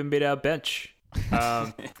couldn't even beat our bench.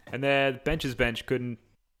 And their bench couldn't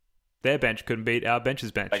beat our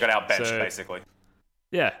bench's bench. They got our bench, basically.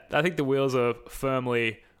 Yeah, I think the wheels are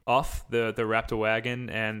firmly off the Raptor wagon,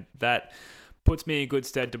 and that puts me in good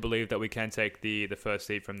stead to believe that we can take the first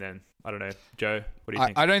seed from them. I don't know. Joe, what do you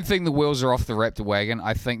think? I don't think the wheels are off the Raptor wagon.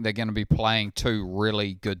 I think they're going to be playing 2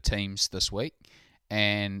 really good teams this week,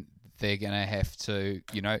 and they're going to have to,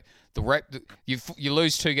 you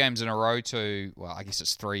lose 2 games in a row to, well, I guess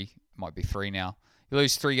it's 3, might be 3 now. You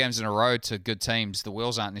lose 3 games in a row to good teams, the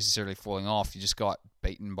wheels aren't necessarily falling off. You just got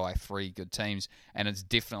beaten by 3 good teams, and it's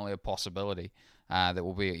definitely a possibility that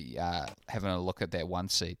we'll be having a look at that 1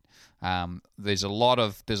 seed. There's a lot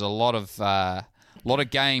of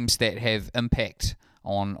games that have impact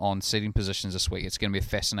on seeding positions this week. It's going to be a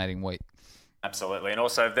fascinating week. Absolutely. And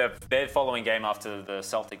also, their following game after the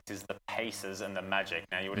Celtics is the Pacers and the Magic.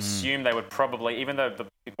 Now, you would assume they would probably, even though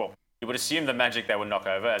you would assume the Magic they would knock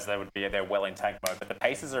over, as they would be they're well in tank mode. But the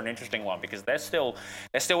Pacers are an interesting one because they're still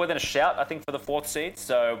within a shout, I think, for the 4th seed.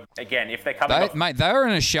 So again, if they're coming off, mate, they're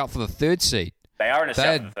in a shout for the 3rd seed. They are in a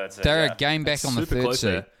shout for the 3rd seed. They're a game back on the 3rd seed.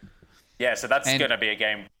 There. Yeah, so that's going to be a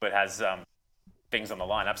game that has things on the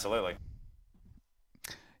line. Absolutely.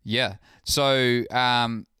 Yeah. So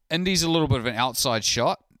Indy's a little bit of an outside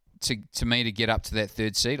shot to me to get up to that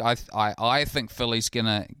 3rd seed. I think Philly's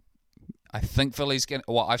gonna.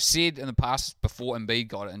 Well, I've said in the past before Embiid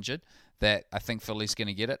got injured that I think Philly's going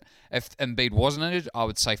to get it. If Embiid wasn't injured, I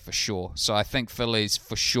would say for sure. So I think Philly's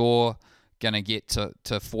for sure going to get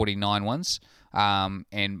to 49 wins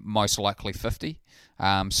and most likely 50.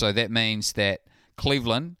 So that means that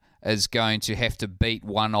Cleveland is going to have to beat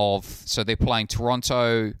one of... So they're playing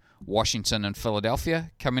Toronto, Washington, and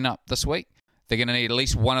Philadelphia coming up this week. They're going to need at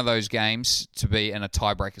least one of those games to be in a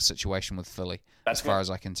tiebreaker situation with Philly, as far as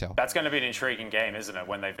I can tell. That's going to be an intriguing game, isn't it,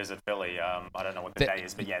 when they visit Philly? I don't know what the day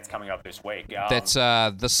is, but yeah, it's coming up this week. That's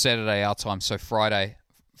this Saturday our time, so Friday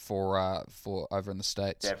for over in the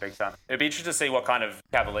States. Yeah, big time. It'd be interesting to see what kind of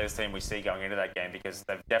Cavaliers team we see going into that game, because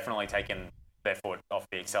they've definitely taken their foot off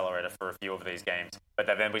the accelerator for a few of these games, but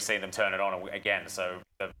then we've seen them turn it on again. So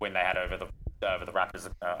the win they had over the Raptors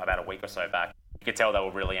about a week or so back, you could tell they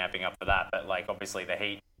were really amping up for that. But like, obviously the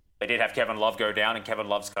Heat, they did have Kevin Love go down, and Kevin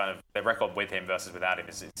Love's their record with him versus without him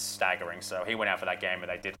is staggering. So he went out for that game and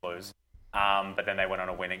they did lose. But then they went on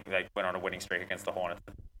a winning streak against the Hornets,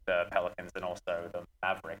 the Pelicans, and also the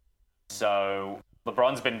Mavericks. So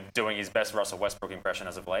LeBron's been doing his best Russell Westbrook impression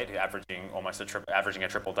as of late, averaging a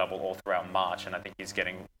triple-double all throughout March, and I think he's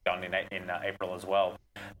getting done in April as well.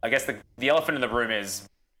 I guess the elephant in the room is,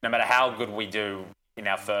 no matter how good we do in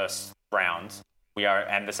our first round,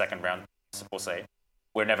 and the second round, we'll see,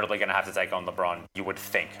 we're inevitably going to have to take on LeBron, you would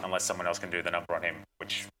think, unless someone else can do the number on him,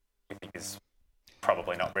 which we think is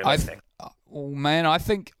probably not realistic. Man, I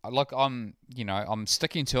think, look, I'm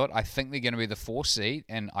sticking to it. I think they're going to be the 4 seed,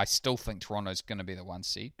 and I still think Toronto's going to be the 1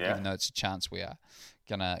 seed, even though it's a chance we are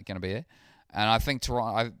going to be there. And I think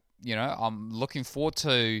Toronto, I'm looking forward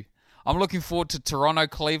to Toronto,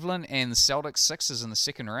 Cleveland, and the Celtics Sixers in the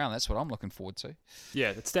second round. That's what I'm looking forward to. Yeah,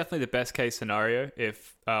 it's definitely the best case scenario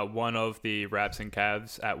if one of the Raps and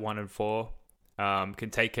Cavs at 1 and 4 can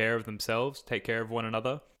take care of themselves, take care of one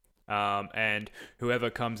another. And whoever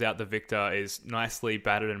comes out the victor is nicely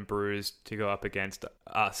battered and bruised to go up against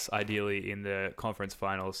us, ideally, in the conference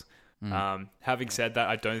finals. Having said that,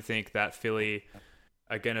 I don't think that Philly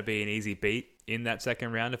are going to be an easy beat in that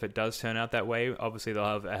second round if it does turn out that way. Obviously, they'll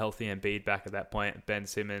have a healthy Embiid back at that point. Ben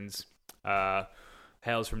Simmons,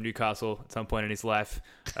 hails from Newcastle at some point in his life.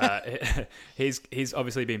 He's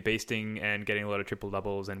obviously been beasting and getting a lot of triple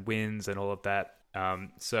doubles and wins and all of that.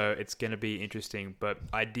 So it's going to be interesting. But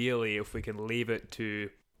ideally, if we can leave it to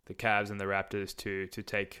the Cavs and the Raptors to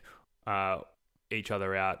take each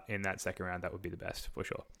other out in that second round, that would be the best for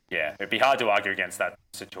sure. Yeah, it'd be hard to argue against that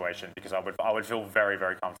situation because I would feel very,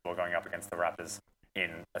 very comfortable going up against the Raptors in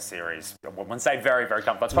a series. I wouldn't say very, very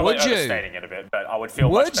comfortable. That's probably overstating it a bit, but I would feel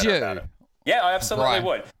much better about it. Yeah, I absolutely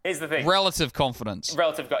would. Here's the thing. Relative confidence.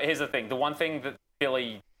 Here's the thing. The one thing that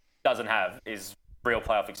Philly doesn't have is real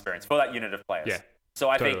playoff experience for that unit of players. Yeah, so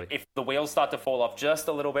I think if the wheels start to fall off just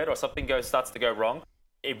a little bit or something starts to go wrong,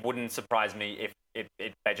 it wouldn't surprise me if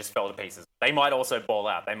they just fell to pieces. They might also ball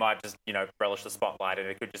out. They might just, relish the spotlight, and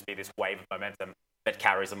it could just be this wave of momentum that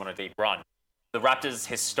carries them on a deep run. The Raptors,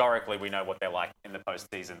 historically, we know what they're like in the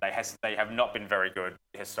postseason. They have not been very good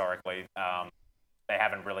historically. They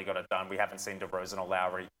haven't really got it done. We haven't seen DeRozan or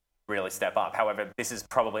Lowry really step up. However, this is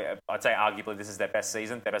probably, I'd say arguably, this is their best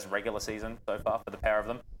season, their best regular season so far for the pair of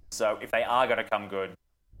them. So if they are going to come good,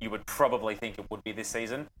 you would probably think it would be this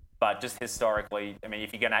season. But just historically, I mean,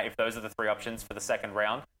 if those are the three options for the second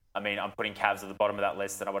round, I mean, I'm putting Cavs at the bottom of that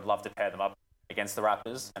list, and I would love to pair them up against the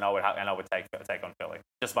Raptors, and I would take on Philly.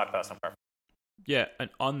 Just my personal preference. Yeah, and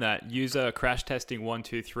on that, user crash testing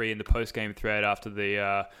 123 in the post-game thread after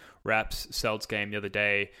the Raps Celtics game the other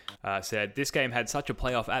day said, "This game had such a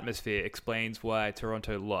playoff atmosphere, explains why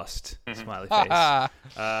Toronto lost." Smiley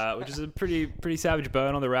face. Which is a pretty savage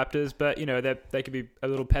burn on the Raptors, but they can be a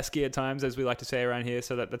little pesky at times, as we like to say around here,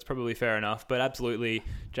 so that's probably fair enough. But absolutely,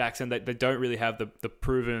 Jackson, they don't really have the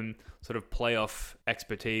proven sort of playoff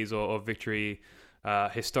expertise or victory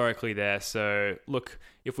historically there. So look,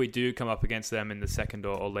 if we do come up against them in the second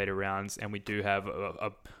or later rounds, and we do have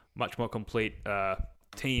a much more complete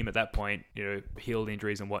team at that point, healed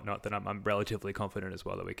injuries and whatnot, then I'm relatively confident as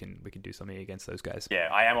well that we can do something against those guys. Yeah,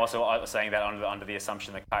 I am also saying that under the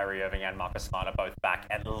assumption that Kyrie Irving and Marcus Smart are both back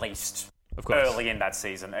at least early in that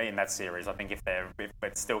season, in that series. I think if it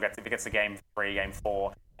gets to game 3, game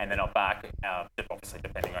 4, and they're not back, obviously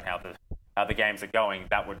depending on how the games are going,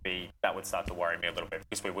 that would start to worry me a little bit,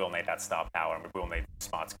 because we will need that star power and we will need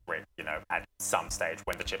Smart's grit, at some stage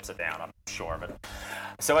when the chips are down. I'm sure of it.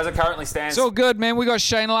 So as it currently stands, it's all good, man. We got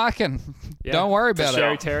Shane Larkin. Yeah, don't worry about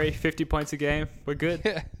it. Terry, 50 points a game. We're good.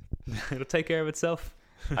 Yeah. It'll take care of itself.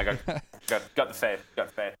 I got the faith.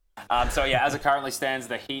 So yeah, as it currently stands,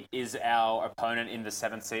 the Heat is our opponent in the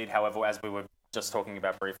 7th seed. However, as we were just talking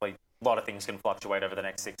about briefly, a lot of things can fluctuate over the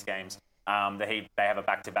next 6 games. The Heat, they have a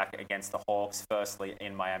back-to-back against the Hawks, firstly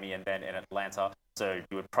in Miami and then in Atlanta. So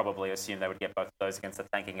you would probably assume they would get both of those against the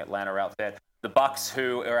tanking Atlanta outfit. The Bucks,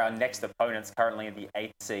 who are our next opponents, currently in the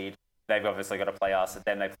 8th seed, they've obviously got to play us.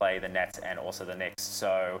 Then they play the Nets and also the Knicks.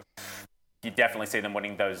 So you definitely see them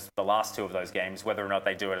winning the last 2 of those games. Whether or not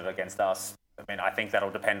they do it against us, I mean, I think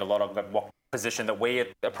that'll depend a lot on what position that we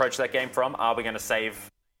approach that game from. Are we going to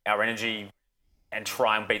save our energy and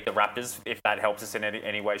try and beat the Raptors, if that helps us in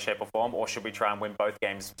any way, shape, or form? Or should we try and win both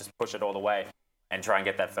games, just push it all the way, and try and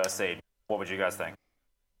get that first seed? What would you guys think?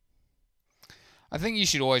 I think you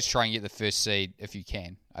should always try and get the first seed if you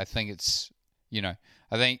can. I think it's, I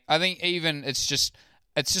think even it's just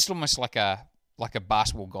almost like a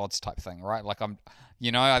basketball gods type thing, right? Like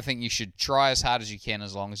I think you should try as hard as you can,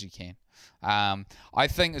 as long as you can. I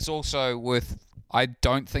think it's also I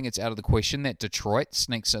don't think it's out of the question that Detroit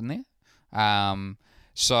sneaks in there.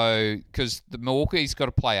 So because the Milwaukee's got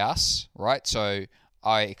to play us, right? So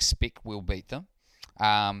I expect we'll beat them.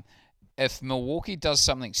 If Milwaukee does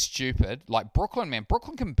something stupid, like Brooklyn, man,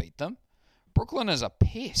 Brooklyn can beat them. Brooklyn is a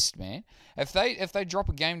pest, man. If they drop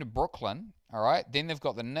a game to Brooklyn, all right, then they've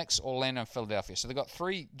got the Knicks, Orlando, and Philadelphia. So they've got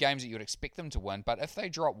 3 games that you would expect them to win. But if they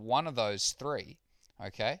drop one of those 3,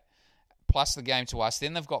 okay, plus the game to us,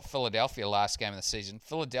 then they've got Philadelphia last game of the season.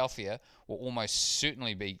 Philadelphia will almost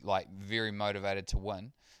certainly be very motivated to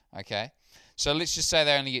win. Okay, so let's just say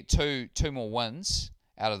they only get two more wins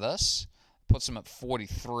out of this, puts them at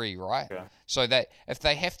 43, right? Yeah. So that if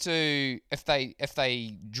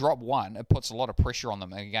they drop one, it puts a lot of pressure on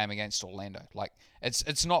them in a game against Orlando. Like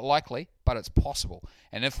it's not likely, but it's possible.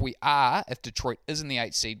 And if Detroit is in the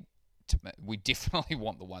 8th seed, we definitely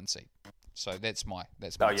want the 1 seed. So that's my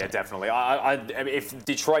take. Definitely. If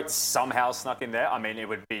Detroit somehow snuck in there, I mean,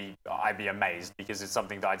 I'd be amazed, because it's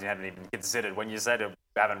something that I hadn't even considered. When you said I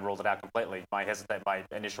haven't ruled it out completely, my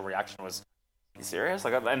initial reaction was, are you serious?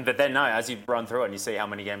 But then no, as you run through it and you see how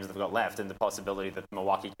many games they've got left, and the possibility that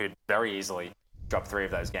Milwaukee could very easily drop 3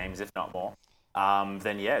 of those games, if not more,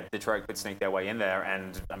 then yeah, Detroit could sneak their way in there.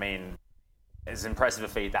 And I mean, as impressive a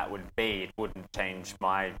feat that would be, it wouldn't change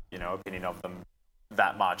my opinion of them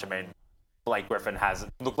that much. I mean, Blake Griffin has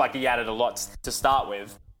looked like he added a lot to start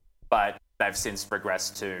with, but they've since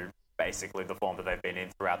regressed to basically the form that they've been in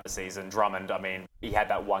throughout the season. Drummond, I mean, he had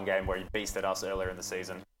that one game where he beasted us earlier in the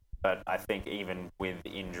season, but I think even with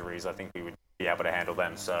injuries, I think we would be able to handle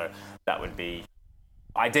them. So that would be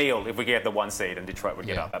ideal if we get the 1 seed and Detroit would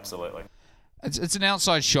get up, absolutely. It's an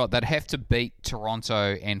outside shot. They'd have to beat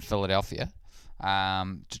Toronto and Philadelphia.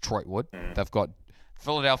 Detroit would. They've got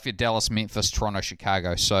Philadelphia, Dallas, Memphis, Toronto,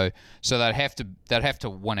 Chicago. So they'd have to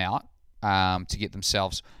win out to get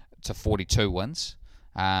themselves to 42 wins.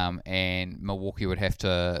 And Milwaukee would have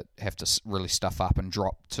to really stuff up and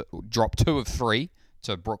drop 2 of 3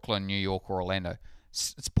 to Brooklyn, New York, or Orlando.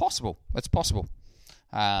 It's possible. It's possible.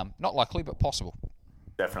 Not likely, but possible.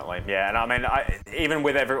 Definitely, yeah. And I mean, even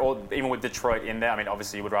with Detroit in there, I mean,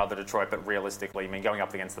 obviously you would rather Detroit, but realistically, I mean, going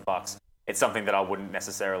up against the Bucks, it's something that I wouldn't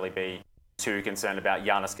necessarily be too concerned about.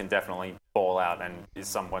 Giannis can definitely ball out and is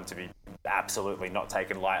someone to be absolutely not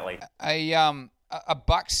taken lightly. A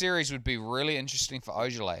Bucks series would be really interesting for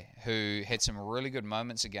Ojale, who had some really good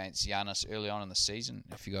moments against Giannis early on in the season,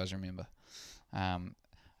 if you guys remember. I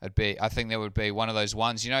think that would be one of those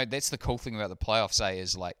ones. You know, that's the cool thing about the playoffs,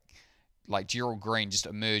 is like Gerald Green just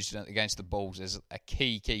emerged against the Bulls as a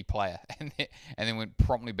key player, and then went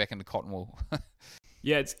promptly back into cotton wool.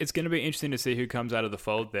 Yeah, it's going to be interesting to see who comes out of the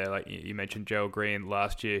fold there. Like you mentioned, Gerald Green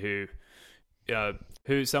last year,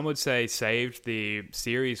 who some would say saved the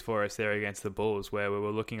series for us there against the Bulls, where we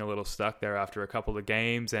were looking a little stuck there after a couple of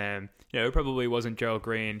games, and it probably wasn't Gerald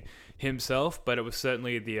Green himself, but it was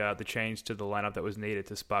certainly the change to the lineup that was needed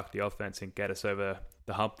to spark the offense and get us over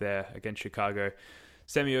the hump there against Chicago.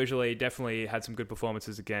 Semi Ojeleye definitely had some good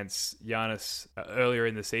performances against Giannis earlier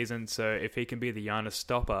in the season, so if he can be the Giannis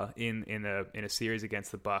stopper in a series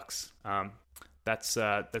against the Bucks, that's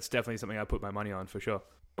definitely something I put my money on for sure.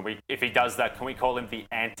 If he does that, can we call him the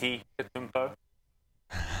anti-Antetokounmpo?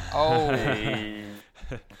 Oh,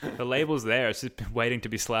 the label's there. It's just waiting to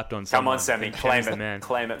be slapped on. Come on, Semi, claim it, man.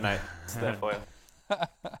 Claim it, mate. It's there for you.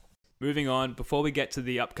 Moving on, before we get to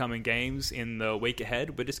the upcoming games in the week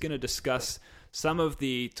ahead, we're just going to discuss some of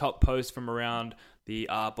the top posts from around the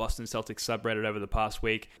Boston Celtics subreddit over the past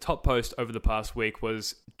week. Top post over the past week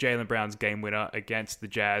was Jaylen Brown's game winner against the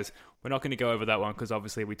Jazz. We're not going to go over that one because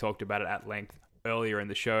obviously we talked about it at length earlier in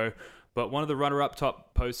the show. But one of the runner-up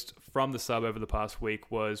top posts from the sub over the past week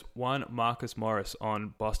was one Marcus Morris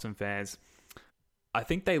on Boston fans. I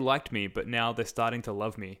think they liked me, but now they're starting to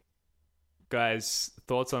love me. Guys,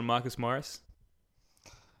 thoughts on Marcus Morris?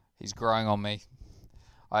 He's growing on me.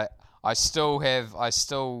 I still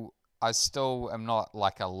am not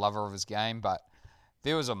like a lover of his game, but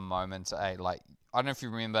there was a moment, I don't know if you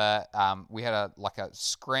remember, we had a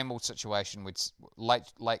scrambled situation with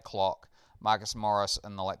late clock. Marcus Morris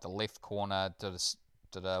in the left corner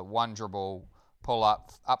did a one dribble pull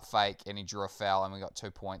up fake, and he drew a foul, and we got 2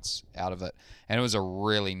 points out of it. And it was a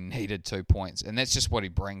really needed 2 points, and that's just what he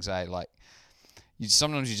brings.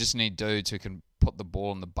 Sometimes you just need dudes who can put the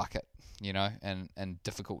ball in the bucket, in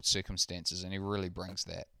difficult circumstances, and he really brings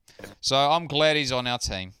that. So I'm glad he's on our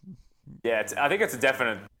team. Yeah, I think it's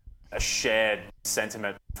a shared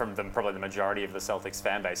sentiment from probably the majority of the Celtics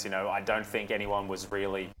fan base. I don't think anyone was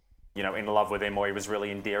really in love with him, or he was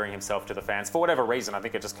really endearing himself to the fans for whatever reason. I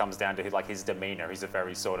think it just comes down to his demeanor. He's a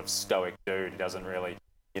very sort of stoic dude. He doesn't really,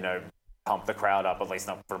 pump the crowd up, at least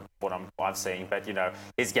not from what I've seen. But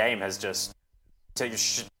his game has just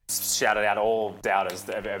shouted out all doubters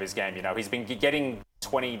of his game. He's been getting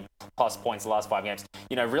 20 plus points the last 5 games.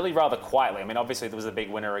 Really rather quietly. I mean, obviously there was a big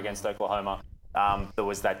winner against Oklahoma. There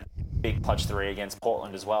was that big clutch 3 against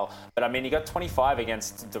Portland as well. But I mean, he got 25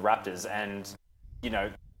 against the Raptors, and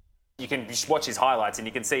you can just watch his highlights and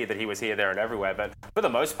you can see that he was here, there, and everywhere. But for the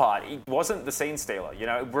most part, he wasn't the scene stealer.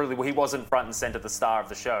 Really, he wasn't front and center, the star of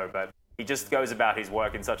the show. But he just goes about his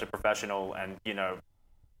work in such a professional and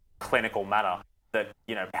clinical manner that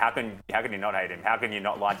how can you not hate him? How can you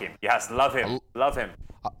not like him? Yes, love him, love him.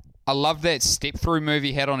 I love that step through move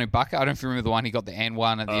he had on Ibaka. I don't know if you remember the one he got the and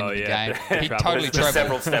one at the end of the game. He totally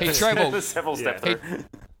traveled. Several step through.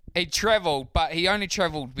 He travelled, but he only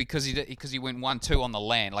travelled because he went 1-2 on the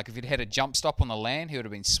land. Like if he'd had a jump stop on the land, he would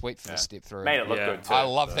have been sweet for the step through. Made it look good too. I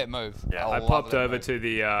love that move. Yeah. I popped over to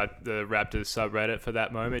the Raptors subreddit for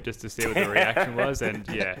that moment just to see what the reaction was, and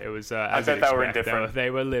it was. I bet they were indifferent. They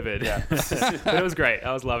were livid. Yeah. But it was great.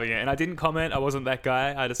 I was loving it, and I didn't comment. I wasn't that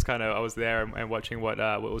guy. I just I was there and watching what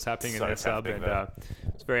was happening in their sub, and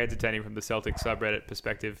it's very entertaining from the Celtics subreddit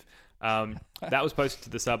perspective. That was posted to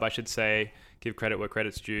the sub, I should say. Give credit where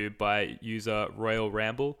credit's due, by user Royal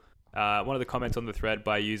Ramble. One of the comments on the thread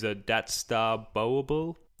by user Datstar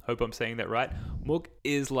Bowable Hope I'm saying that right. Mook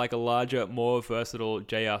is like a larger, more versatile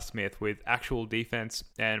J.R. Smith with actual defense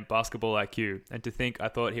and basketball IQ. And to think I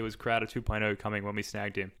thought he was Crowder 2.0 coming when we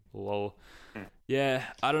snagged him. Lol. Yeah,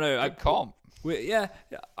 I don't know. Good comp. Yeah,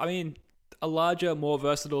 I mean, a larger, more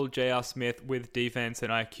versatile J.R. Smith with defense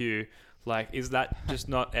and IQ. Like, is that just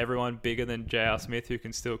not everyone bigger than J.R. Smith who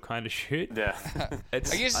can still kind of shoot? Yeah. I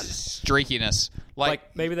guess streakiness.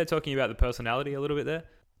 Like maybe they're talking about the personality a little bit there.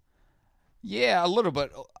 Yeah, a little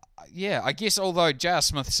bit. Yeah, I guess although J.R.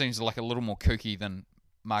 Smith seems like a little more kooky than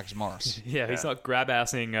Marcus Morris. Yeah, he's not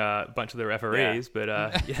grab-assing a bunch of the referees, but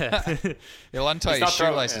yeah. He'll untie his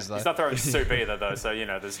shoelaces, though. He's not throwing soup either, though, so,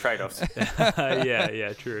 there's trade-offs.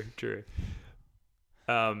 Yeah, true.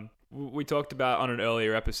 We talked about on an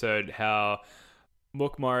earlier episode how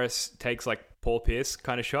Mook Morris takes like Paul Pierce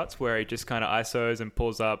kind of shots where he just kind of ISOs and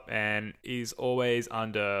pulls up, and he's always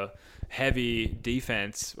under heavy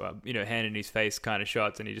defense, hand in his face kind of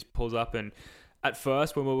shots, and he just pulls up. And at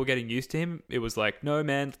first, when we were getting used to him, it was like, no,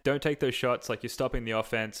 man, don't take those shots. Like, you're stopping the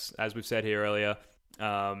offense, as we've said here earlier.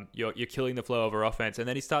 You're killing the flow of our offense. And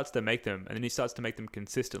then he starts to make them, and then he starts to make them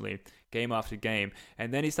consistently, game after game.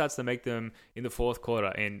 And then he starts to make them in the fourth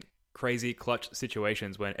quarter in crazy clutch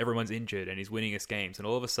situations when everyone's injured and he's winning us games. And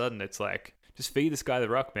all of a sudden, it's like, just feed this guy the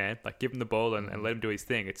rock, man. Like, give him the ball and let him do his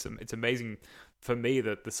thing. It's amazing for me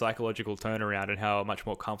that the psychological turnaround and how much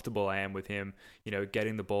more comfortable I am with him,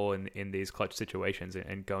 getting the ball in these clutch situations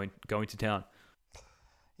and going to town.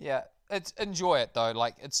 Yeah, enjoy it though.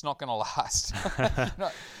 Like, it's not going to last.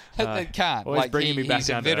 It can't. Always like bringing me back he's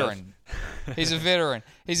down a veteran. He's a veteran.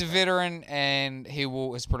 He's a veteran, and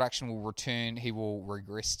his production will return. He will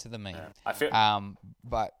regress to the mean. Yeah. I feel.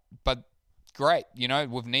 But great.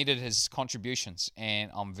 We've needed his contributions,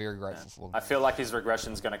 and I'm very grateful for them. I feel like his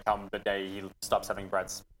regression is going to come the day he stops having Brad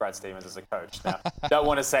Stevens as a coach. Now, don't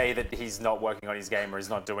want to say that he's not working on his game or he's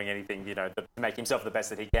not doing anything, to make himself the best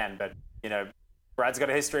that he can. But Brad's got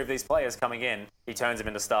a history of these players coming in. He turns them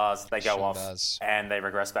into stars. They go off, and they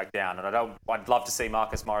regress back down. And I'd love to see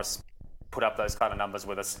Marcus Morris put up those kind of numbers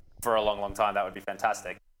with us for a long, long time. That would be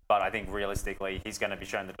fantastic. But I think realistically, he's going to be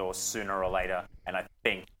shown the door sooner or later. And I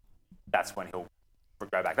think that's when he'll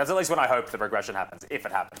go back. That's at least when I hope the regression happens, if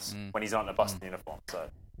it happens, when he's not in a Boston uniform. So.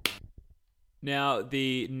 Now,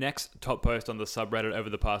 the next top post on the subreddit over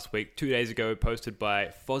the past week, 2 days ago, posted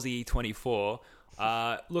by Fozzie24.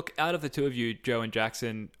 Look, out of the two of you, Joe and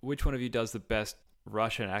Jackson, which one of you does the best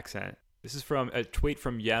Russian accent? This is from a tweet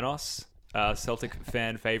from Janos, Celtic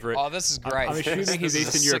fan favorite. Oh, this is great. I'm assuming he's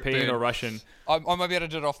Eastern European or Russian. I might be able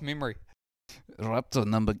to do it off memory. Raptor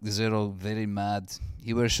number 0, very mad.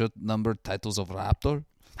 He will shoot number titles of Raptor.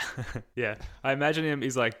 Yeah, I imagine him.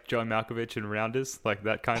 He's like John Malkovich in Rounders, like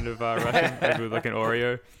that kind of Russian, maybe with like an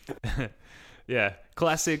Oreo. Yeah,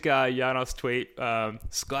 classic Janos tweet.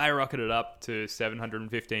 Skyrocketed up to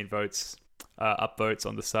 715 votes, upvotes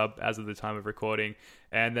on the sub as of the time of recording.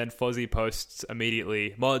 And then Fozzie posts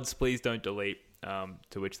immediately, mods, please don't delete,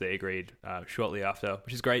 to which they agreed shortly after,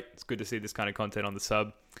 which is great. It's good to see this kind of content on the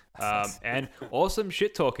sub. And awesome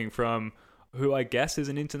shit talking from who I guess is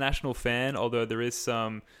an international fan, although there is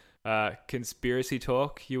some conspiracy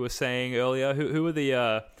talk you were saying earlier. Who are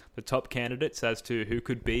the top candidates as to who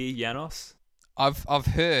could be Janos? I've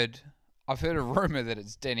heard a rumor that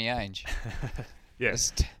it's Danny Ainge.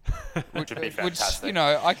 Yes, which would be fantastic.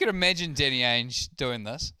 I could imagine Danny Ainge doing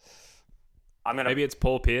this. Maybe it's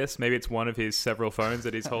Paul Pierce. Maybe it's one of his several phones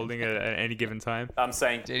that he's holding at any given time. I'm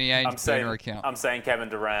saying Danny Ainge burner account. I'm saying Kevin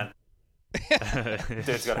Durant.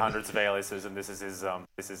 Dude's got hundreds of aliases, and this is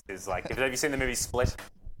his like. Have you seen the movie Split?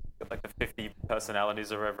 Like the 50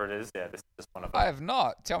 personalities or whatever it is. Yeah, this is just one of them. I have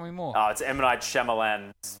not. Tell me more. It's M. Night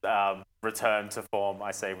Shyamalan's return to form,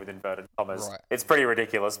 I say with inverted commas. Right. It's pretty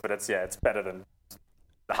ridiculous, but it's better than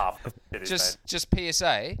the half of it is just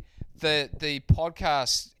PSA, the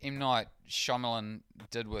podcast M. Night Shyamalan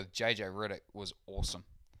did with JJ Redick was awesome.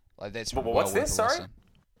 Like that's what's this? Sorry? Listen.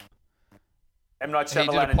 M. Night He did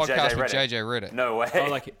Shyamalan a and podcast with JJ JJ Redick. No way. Oh,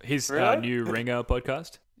 like his Really? new Ringer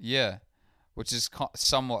podcast? Yeah. Which is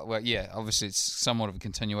somewhat, obviously it's somewhat of a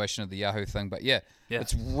continuation of the Yahoo thing, but yeah.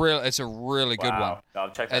 It's a really good one.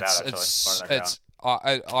 I'll check that out actually.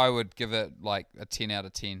 I would give it like a 10 out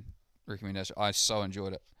of 10 recommendation. I so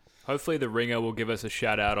enjoyed it. Hopefully the Ringer will give us a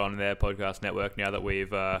shout out on their podcast network now that we've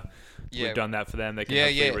done that for them. They can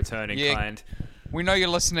hopefully return in kind. We know you're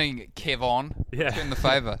listening, Kevon. Yeah. Do in the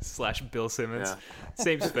favour. / Bill Simmons. Yeah.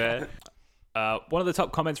 Seems fair. One of the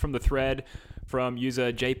top comments from the thread from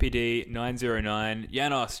user JPD909,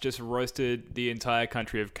 Janos just roasted the entire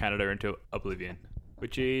country of Canada into oblivion,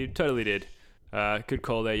 which he totally did. Good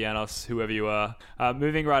call there, Janos, whoever you are.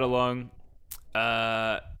 Moving right along,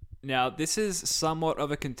 Now, this is somewhat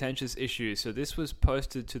of a contentious issue. So this was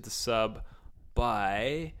posted to the sub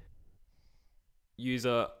by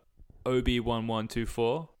user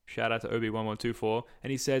OB1124. Shout out to OB1124.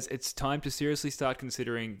 And he says, it's time to seriously start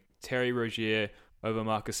considering Terry Rozier over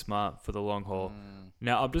Marcus Smart for the long haul.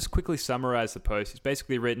 Now, I'll just quickly summarize the post. He's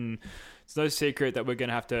basically written, it's no secret that we're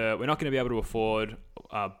not going to be able to afford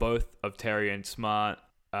both of Terry and Smart,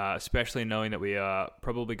 especially knowing that we are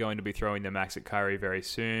probably going to be throwing the max at Kyrie very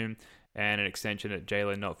soon and an extension at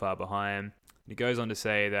Jalen not far behind. He goes on to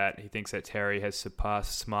say that he thinks that Terry has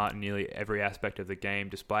surpassed Smart in nearly every aspect of the game,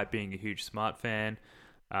 despite being a huge Smart fan.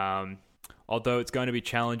 Although it's going to be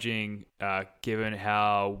challenging given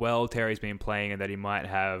how well Terry's been playing and that he might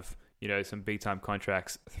have, some big-time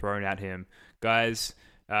contracts thrown at him. Guys,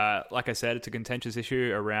 like I said, it's a contentious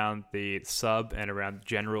issue around the sub and around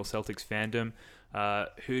general Celtics fandom.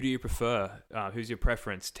 Who do you prefer? Who's your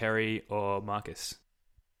preference, Terry or Marcus?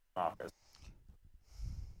 Marcus.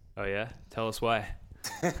 Oh yeah, tell us why.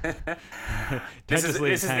 This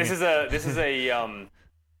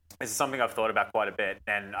is something I've thought about quite a bit,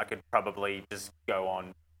 and I could probably just go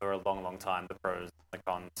on for a long, long time, the pros and the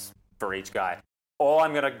cons for each guy. All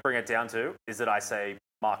I'm going to bring it down to is that I say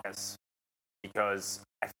Marcus, because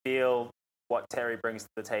I feel what Terry brings to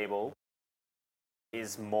the table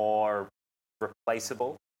is more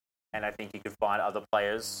replaceable, and I think you could find other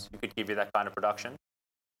players who could give you that kind of production.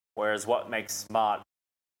 Whereas what makes Smart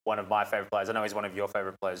one of my favorite players, I know he's one of your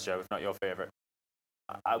favorite players, Joe, if not your favorite,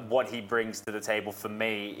 what he brings to the table for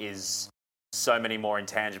me is so many more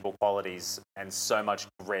intangible qualities and so much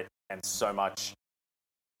grit and so much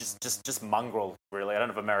just mongrel, really. I don't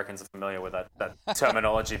know if Americans are familiar with that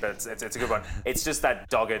terminology, but it's a good one. It's just that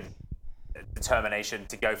dogged determination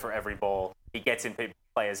to go for every ball. He gets in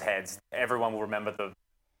players' heads. Everyone will remember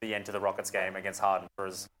the end to the Rockets game against Harden for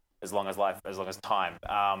as long as time.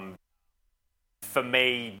 For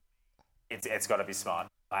me, it's got to be Smart.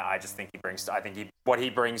 I just think what he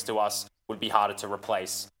brings to us would be harder to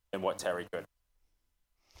replace than what Terry could.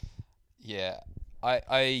 Yeah,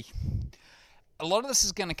 a lot of this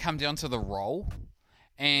is going to come down to the role,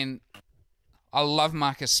 and I love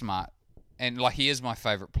Marcus Smart, and he is my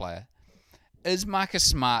favorite player. Is Marcus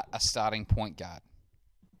Smart a starting point guard?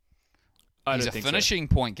 He's a finishing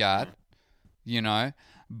point guard,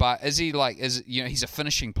 but is he he's a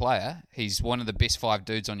finishing player. He's one of the best 5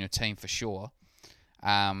 dudes on your team for sure.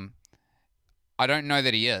 I don't know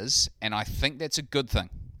that he is, and I think that's a good thing.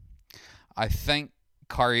 I think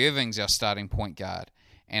Kyrie Irving's our starting point guard,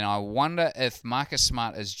 and I wonder if Marcus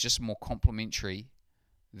Smart is just more complimentary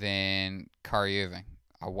than Kyrie Irving.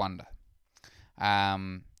 I wonder.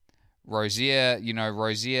 Rozier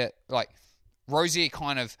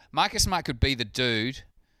kind of... Marcus Smart could be the dude.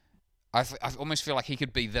 I almost feel like he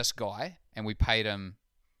could be this guy, and we paid him...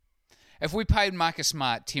 If we paid Marcus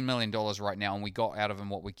Smart $10 million right now and we got out of him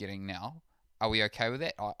what we're getting now, are we okay with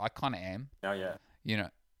that? I kind of am. Oh, yeah.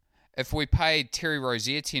 If we paid Terry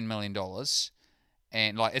Rozier $10 million,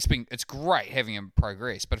 and it's great having him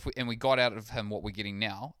progress, but if we got out of him what we're getting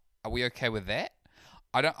now, are we okay with that?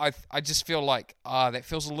 I just feel like that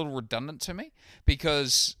feels a little redundant to me,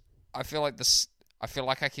 because I feel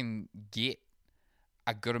like I can get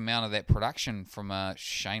a good amount of that production from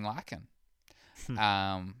Shane Larkin.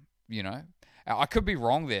 I could be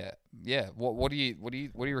wrong there. Yeah. What do you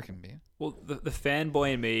reckon, Ben? Well, the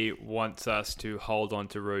fanboy in me wants us to hold on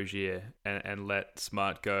to Rozier and let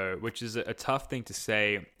Smart go, which is a tough thing to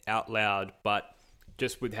say out loud, but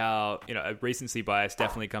just with how, a recency bias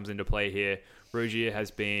definitely comes into play here. Rozier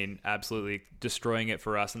has been absolutely destroying it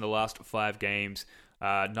for us in the last 5 games.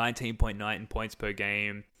 19.9 points per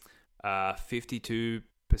game, 52%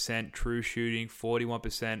 true shooting,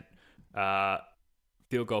 41%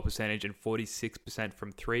 field goal percentage, and 46%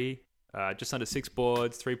 from 3. Just under 6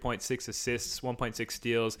 boards, 3.6 assists, 1.6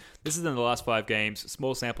 steals. This is in the last 5 games.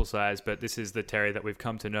 Small sample size, but this is the Terry that we've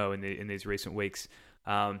come to know in these recent weeks.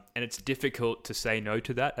 And it's difficult to say no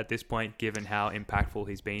to that at this point, given how impactful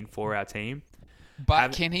he's been for our team.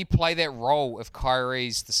 But can he play that role if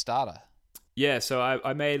Kyrie's the starter? Yeah, so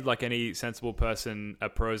I made, like any sensible person, a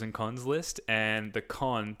pros and cons list, and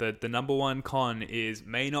the number one con is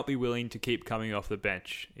may not be willing to keep coming off the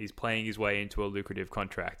bench. He's playing his way into a lucrative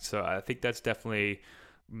contract, so I think that's definitely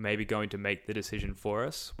maybe going to make the decision for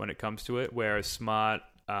us when it comes to it, whereas Smart,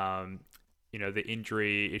 the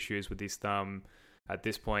injury issues with his thumb at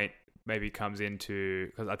this point maybe comes into,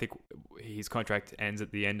 because I think his contract ends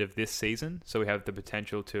at the end of this season, so we have the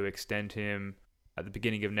potential to extend him at the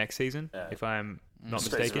beginning of next season, if I'm not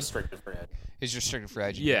mistaken. He's restricted free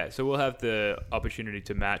agent. Yeah, so we'll have the opportunity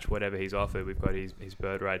to match whatever he's offered. We've got his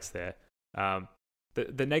bird rights there.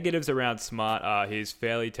 The negatives around Smart are his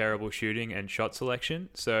fairly terrible shooting and shot selection.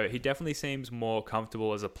 So he definitely seems more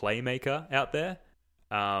comfortable as a playmaker out there.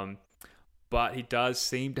 But he does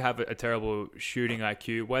seem to have a terrible shooting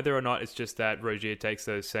IQ. Whether or not it's just that Rozier takes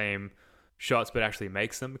those same shots but actually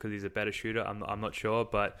makes them because he's a better shooter, I'm not sure.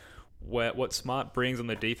 But what Smart brings on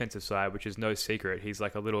the defensive side, which is no secret, he's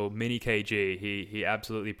like a little mini KG. He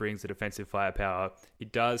absolutely brings the defensive firepower. He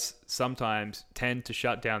does sometimes tend to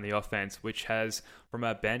shut down the offense, which has, from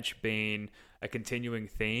our bench, been a continuing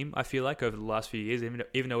theme, I feel like, over the last few years.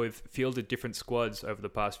 Even though we've fielded different squads over the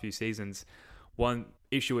past few seasons, one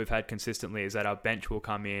issue we've had consistently is that our bench will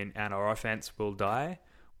come in and our offense will die,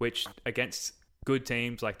 which against good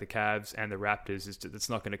teams like the Cavs and the Raptors, it's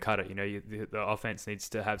not going to cut it. The offense needs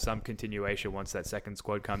to have some continuation once that second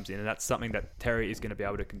squad comes in, and that's something that Terry is going to be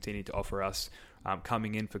able to continue to offer us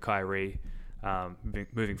coming in for Kyrie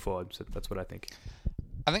moving forward. So that's what I think.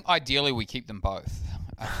 I think ideally we keep them both.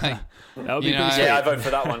 That would be pretty sweet. Yeah, I vote for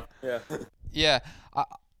that one. Yeah. Yeah.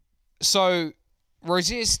 So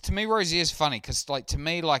Rozier's funny because, to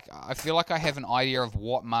me, I feel like I have an idea of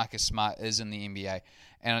what Marcus Smart is in the NBA,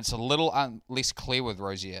 and it's a little less clear with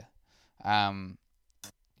Rozier.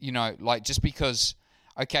 Just because,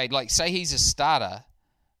 say he's a starter,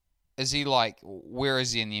 is he where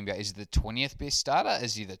is he in the NBA? Is he the 20th best starter?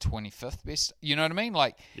 Is he the 25th best? You know what I mean?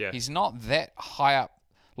 He's not that high up.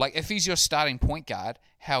 If he's your starting point guard,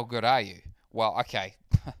 how good are you? Well, okay.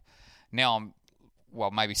 Now I'm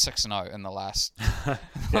maybe 6-0 in the last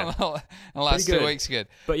the last 2 weeks. Good,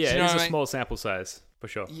 but yeah, it is a small sample size for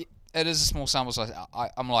sure. Yeah, it is a small sample size. I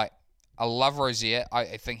love Rozier.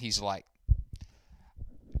 I think he's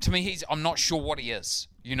to me, I'm not sure what he is,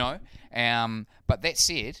 But that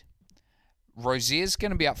said, Rozier's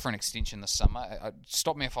going to be up for an extension this summer.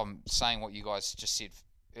 Stop me if I'm saying what you guys just said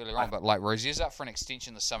earlier on, but Rozier's up for an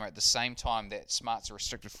extension this summer at the same time that Smart's a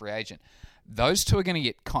restricted free agent. Those two are going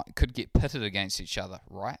to could get pitted against each other,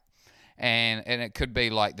 right? And it could be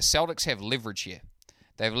the Celtics have leverage here.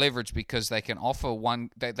 They have leverage because they can offer one.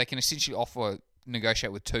 They can essentially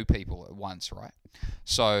negotiate with two people at once, right?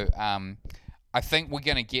 So I think we're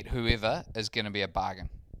going to get whoever is going to be a bargain.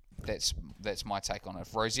 That's my take on it.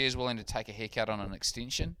 If Rozier's willing to take a haircut on an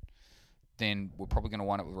extension, then we're probably going to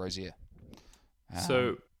wind up with Rozier.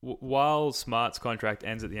 So while Smart's contract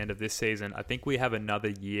ends at the end of this season, I think we have another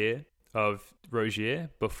year of Rozier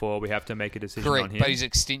before we have to make a decision on him. Correct, but he's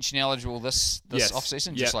extension eligible this yes.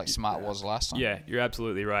 offseason, just like Smart was last time. Yeah, you're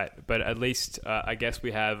absolutely right. But at least I guess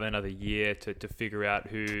we have another year to figure out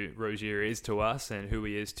who Rozier is to us and who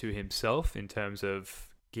he is to himself in terms of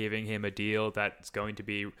giving him a deal that's going to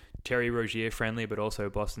be Terry Rozier friendly, but also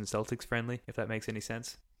Boston Celtics friendly, if that makes any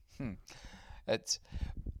sense.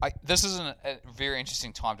 This is a very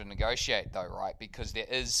interesting time to negotiate, though, right? Because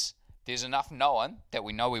there's enough known that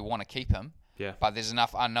we know we want to keep him, but there's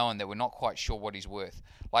enough unknown that we're not quite sure what he's worth.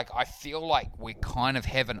 I feel like we kind of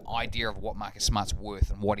have an idea of what Marcus Smart's worth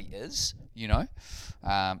and what he is,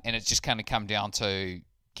 and it's just kind of come down to,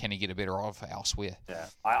 can he get a better offer elsewhere? Yeah,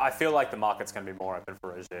 I feel like the market's going to be more open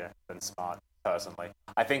for Rozier than Smart, personally.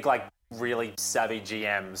 I think really savvy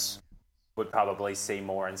GMs would probably see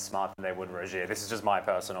more in Smart than they would in Rozier. This is just my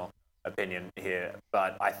personal opinion here,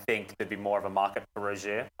 but I think there'd be more of a market for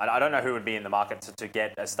Rozier. I don't know who would be in the market to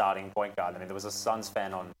get a starting point guard. I mean, there was a Suns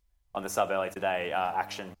fan on the sub earlier today,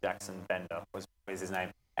 Action Jackson Bender was his name,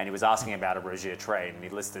 and he was asking about a Rozier trade, and he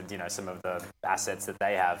listed, some of the assets that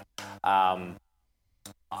they have.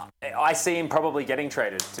 I see him probably getting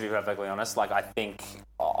traded, to be perfectly honest. I think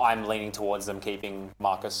I'm leaning towards them keeping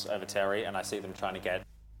Marcus over Terry, and I see them trying to get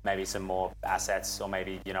maybe some more assets or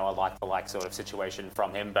maybe, a like-for-like sort of situation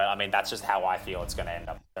from him. But, I mean, that's just how I feel it's going to end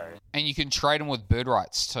up. And you can trade him with bird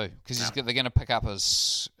rights, too, because they're going to pick up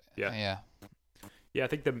his... Yeah, I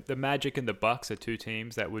think the Magic and the Bucks are two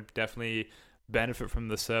teams that would definitely benefit from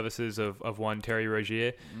the services of one Terry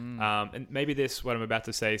Rozier. And maybe what I'm about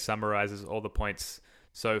to say summarizes all the points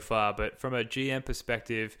so far, but from a GM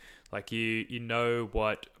perspective, you know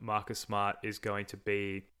what Marcus Smart is going to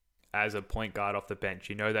be as a point guard off the bench.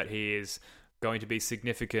 You know that he is going to be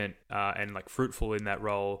significant and fruitful in that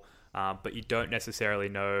role, but you don't necessarily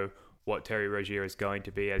know what Terry Rozier is going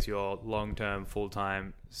to be as your long-term,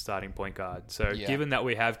 full-time starting point guard. So given that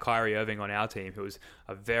we have Kyrie Irving on our team, who is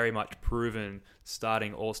a very much proven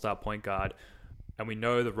starting all-star point guard, and we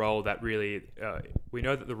know the role that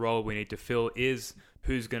the role we need to fill is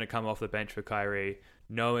who's going to come off the bench for Kyrie,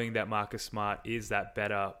 knowing that Marcus Smart is that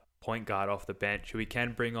better point guard off the bench, who we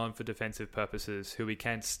can bring on for defensive purposes, who we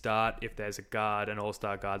can start if there's a guard, an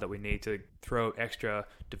all-star guard that we need to throw extra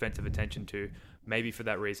defensive attention to. Maybe for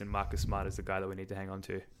that reason, Marcus Smart is the guy that we need to hang on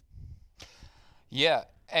to. Yeah,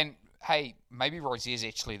 and hey, maybe Rozier's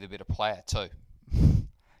actually the better player too.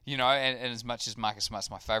 You know, and as much as Marcus Smart's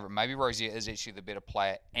my favourite, maybe Rozier is actually the better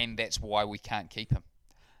player, and that's why we can't keep him.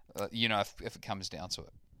 You know, if it comes down to it.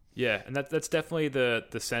 Yeah, and that's definitely the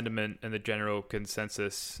sentiment and the general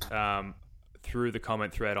consensus through the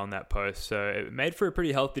comment thread on that post. So it made for a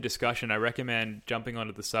pretty healthy discussion. I recommend jumping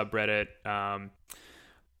onto the subreddit.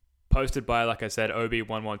 Posted by, like I said,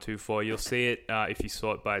 Obi1124. You'll see it if you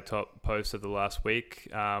sort by top posts of the last week.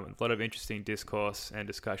 A lot of interesting discourse and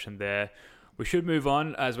discussion there. We should move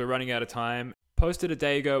on as we're running out of time. Posted a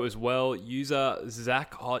day ago as well, user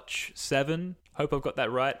ZachHotch7. Hope I've got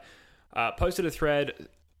that right. Posted a thread,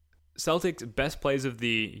 Celtics best plays of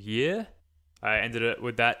the year. I ended it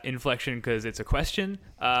with that inflection because it's a question.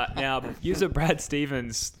 Now, user Brad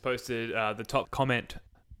Stevens posted the top comment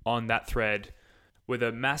on that thread with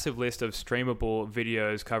a massive list of streamable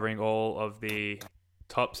videos covering all of the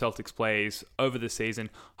top Celtics plays over the season.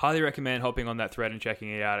 Highly recommend hopping on that thread and checking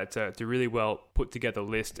it out. It's a really well put together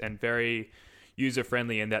list and very user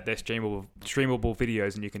friendly in that they're streamable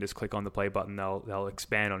videos, and you can just click on the play button. They'll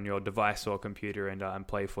expand on your device or computer and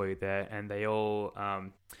play for you there. And they all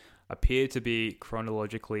appear to be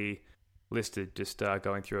chronologically listed. Just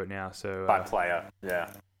going through it now. So by player, yeah.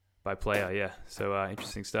 By player, yeah. So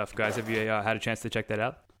interesting stuff. Guys, have you had a chance to check that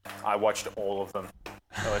out? I watched all of them.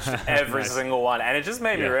 I watched every single one. And it just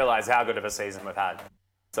made me realize how good of a season we've had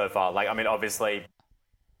so far. Like, I mean, obviously,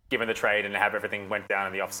 given the trade and how everything went down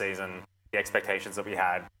in the offseason, the expectations that we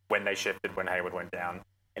had when they shifted, when Hayward went down,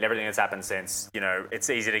 and everything that's happened since, you know, it's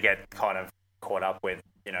easy to get kind of caught up with,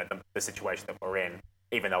 you know, the situation that we're in,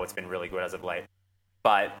 even though it's been really good as of late.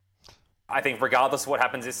 But I think regardless of what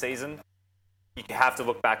happens this season, you have to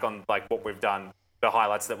look back on like what we've done, the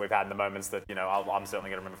highlights that we've had, and the moments that, you know, I'm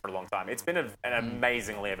certainly going to remember for a long time. It's been an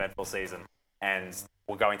amazingly eventful season, and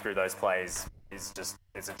we're going through those plays is just,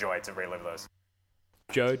 it's a joy to relive those.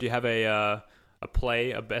 Joe, do you have a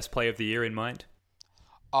best play of the year in mind?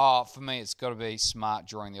 For me, it's got to be Smart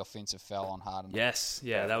drawing the offensive foul on Harden. Yes,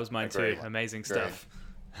 yeah, that was mine too. Amazing stuff.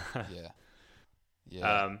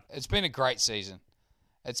 Yeah. It's been a great season.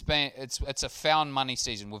 It's a found money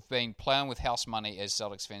season. We've been playing with house money as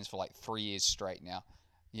Celtics fans for like 3 years straight now,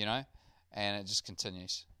 you know, and it just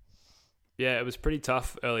continues. Yeah, it was pretty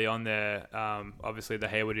tough early on there. Obviously, the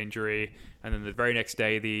Hayward injury, and then the very next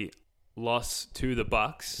day, the loss to the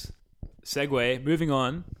Bucks. Segue, moving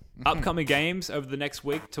on. Upcoming games over the next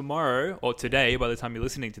week. Tomorrow, or today, by the time you're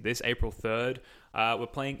listening to this, April 3rd, we're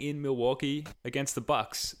playing in Milwaukee against the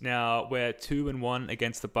Bucks. Now, we're 2-1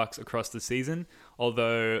 against the Bucks across the season,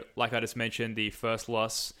 although, like I just mentioned, the first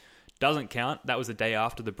loss doesn't count. That was the day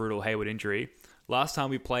after the brutal Hayward injury. Last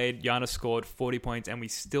time we played, Giannis scored 40 points and we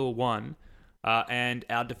still won. And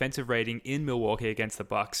our defensive rating in Milwaukee against the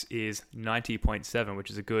Bucks is 90.7,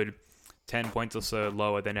 which is a good 10 points or so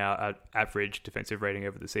lower than our average defensive rating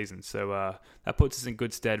over the season. So that puts us in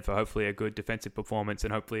good stead for hopefully a good defensive performance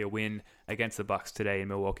and hopefully a win against the Bucks today in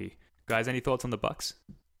Milwaukee. Guys, any thoughts on the Bucks?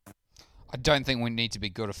 I don't think we need to be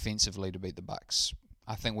good offensively to beat the Bucks.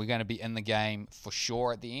 I think we're going to be in the game for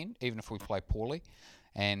sure at the end, even if we play poorly,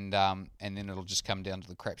 and then it'll just come down to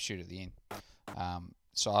the crapshoot at the end.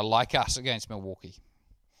 So I like us against Milwaukee.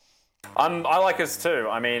 I like us too.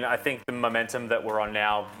 I mean, I think the momentum that we're on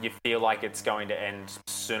now, you feel like it's going to end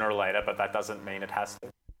sooner or later, but that doesn't mean it has to.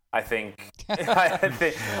 I think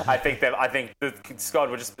the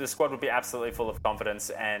squad would be absolutely full of confidence,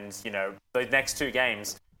 and you know, the next two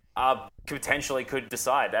games potentially could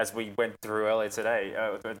decide, as we went through earlier today.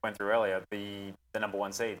 The number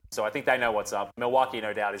one seed. So I think they know what's up. Milwaukee,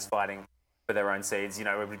 no doubt, is fighting for their own seeds. You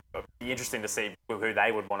know, it would be interesting to see who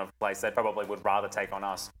they would want to place. They probably would rather take on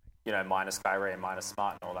us, you know, minus Kyrie and minus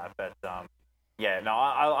Smart and all that. But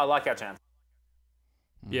I like our chance.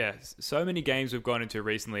 Yeah, so many games we've gone into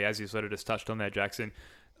recently, as you sort of just touched on there, Jackson.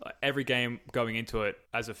 Every game going into it,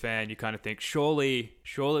 as a fan, you kind of think, surely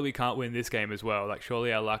we can't win this game as well. Like,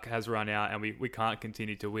 surely our luck has run out and we can't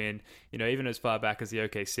continue to win. You know, even as far back as the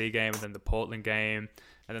OKC game and then the Portland game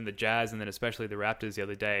and then the Jazz and then especially the Raptors the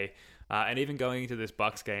other day. And even going into this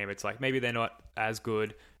Bucks game, it's like maybe they're not as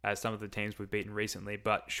good as some of the teams we've beaten recently,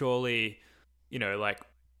 but surely, you know, like,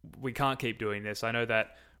 we can't keep doing this. I know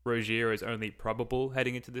that Rozier is only probable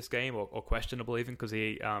heading into this game, or questionable even, because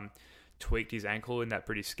he tweaked his ankle in that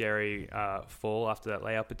pretty scary fall after that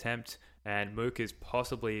layup attempt. And Mook is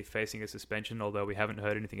possibly facing a suspension, although we haven't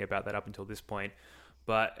heard anything about that up until this point.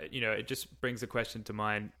 But, you know, it just brings the question to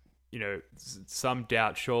mind, you know, some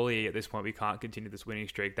doubt, surely at this point we can't continue this winning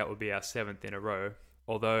streak. That would be our 7th in a row,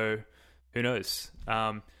 although who knows.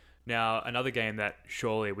 Now, another game that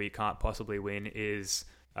surely we can't possibly win is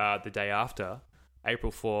the day after,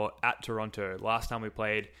 April 4 at Toronto. Last time we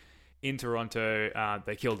played in Toronto,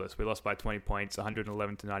 they killed us. We lost by 20 points,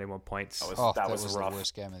 111 to 91 points. That was the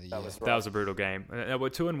worst game of the year. That was a brutal game. We're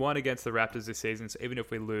 2-1 against the Raptors this season, so even if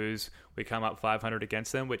we lose, we come up 500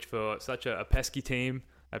 against them, which for such a pesky team,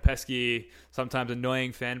 a pesky, sometimes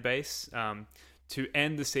annoying fan base, to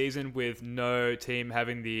end the season with no team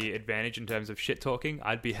having the advantage in terms of shit talking,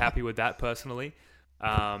 I'd be happy with that personally.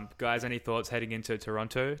 Guys, any thoughts heading into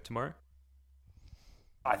Toronto tomorrow?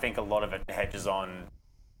 I think a lot of it hedges on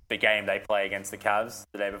the game they play against the Cavs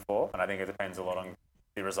the day before, and I think it depends a lot on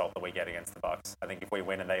the result that we get against the Bucks. I think if we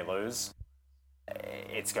win and they lose,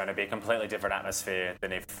 it's going to be a completely different atmosphere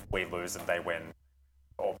than if we lose and they win.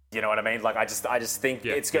 Or, you know what I mean? Like I just think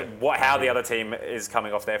it's good. How the other team is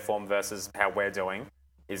coming off their form versus how we're doing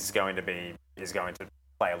is going to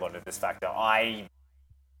play a lot of this factor. I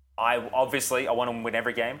obviously I want to win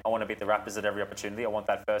every game. I want to beat the Raptors at every opportunity. I want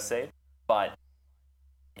that first seed. But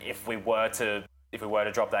if we were to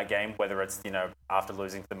drop that game, whether it's after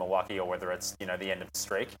losing to Milwaukee or whether it's the end of the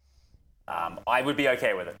streak, I would be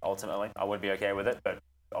okay with it. Ultimately, I would be okay with it. But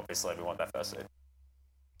obviously, we want that first seed.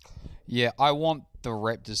 Yeah, I want the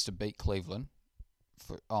Raptors to beat Cleveland.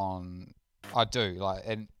 I do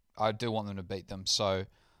and I do want them to beat them. So,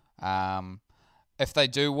 if they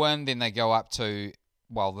do win, then they go up to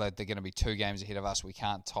they're going to be 2 games ahead of us. We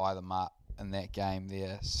can't tie them up in that game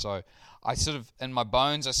there. So, I sort of in my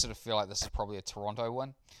bones, I sort of feel like this is probably a Toronto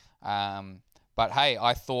win. But hey,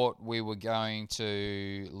 I thought we were going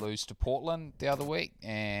to lose to Portland the other week,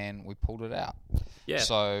 and we pulled it out. Yeah.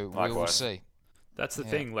 So we will see. That's the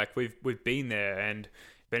thing. Like we've been there, and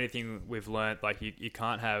if anything, we've learned like you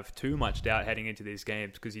can't have too much doubt heading into these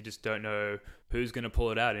games because you just don't know who's going to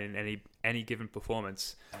pull it out in any given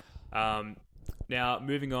performance. Now,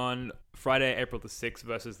 moving on, Friday, April the 6th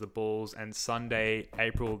versus the Bulls, and Sunday,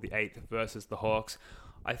 April the 8th versus the Hawks.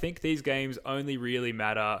 I think these games only really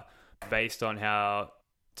matter based on how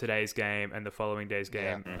today's game and the following day's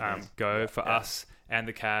game go for us and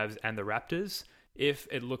the Cavs and the Raptors. If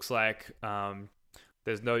it looks like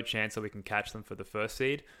there's no chance that we can catch them for the first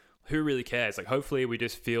seed, who really cares? Like, hopefully we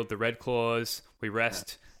just field the Red Claws, we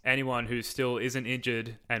rest anyone who still isn't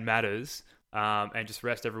injured and matters, and just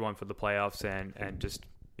rest everyone for the playoffs and just,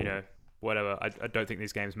 whatever. I don't think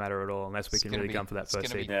these games matter at all unless we can really gun for that first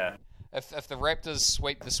seed. If the Raptors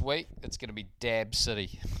sweep this week, it's going to be Dab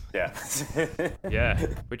City. Yeah. Yeah,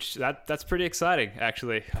 which that's pretty exciting,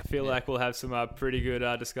 actually. I feel like we'll have some pretty good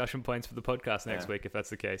discussion points for the podcast next week if that's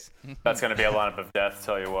the case. That's going to be a lineup of death,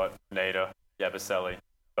 tell you what. Nader, Yabusele,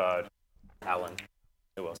 Bird, Allen.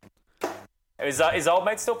 Who else? Is old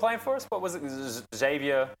mate still playing for us? What was it?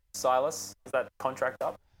 Xavier Silas? Is that contract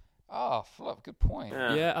up? Oh, flip. Good point.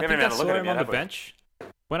 Yeah, I think I saw him on the bench.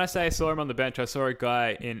 When I say I saw him on the bench, I saw a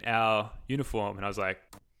guy in our uniform, and I was like,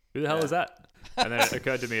 who the hell is that? And then it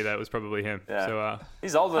occurred to me that it was probably him. Yeah. So,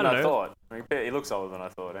 he's older than I thought. He looks older than I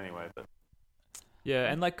thought anyway. But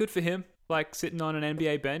yeah, and good for him. Sitting on an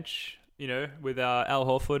NBA bench, with Al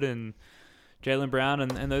Horford and Jaylen Brown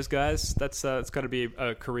and those guys. It's got to be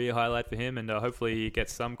a career highlight for him, and hopefully he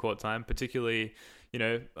gets some court time, particularly,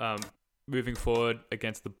 moving forward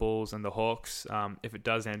against the Bulls and the Hawks. If it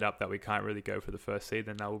does end up that we can't really go for the first seed,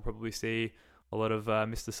 then I will probably see a lot of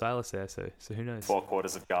Mr. Silas there. So who knows? 4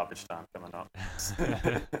 quarters of garbage time coming up.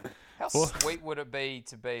 How sweet would it be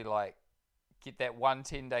to get that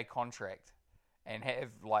 10-day contract and have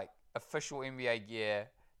official NBA gear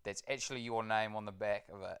that's actually your name on the back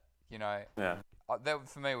of it? Yeah. That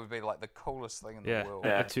for me would be the coolest thing in the world.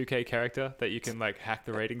 A 2K character that you can hack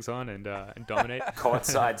the ratings on and dominate.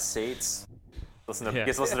 Courtside seats. Listen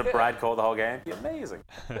to Brad call the whole game. It'd be amazing.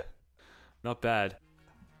 Not bad.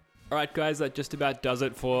 All right, guys, that just about does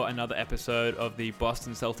it for another episode of the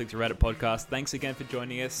Boston Celtics Reddit podcast. Thanks again for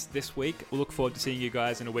joining us this week. We'll look forward to seeing you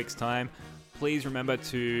guys in a week's time. Please remember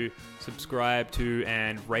to subscribe to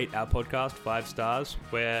and rate our podcast 5 stars.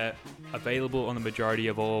 We're available on the majority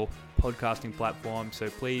of all podcasting platforms, so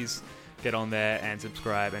please get on there and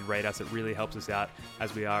subscribe and rate us. It really helps us out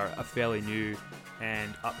as we are a fairly new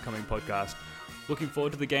and upcoming podcast. Looking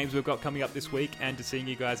forward to the games we've got coming up this week and to seeing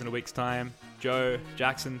you guys in a week's time. Joe,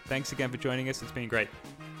 Jackson, thanks again for joining us. It's been great.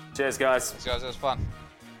 Cheers, guys. Thanks, guys. It was fun.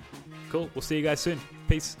 Cool. We'll see you guys soon.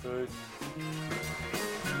 Peace.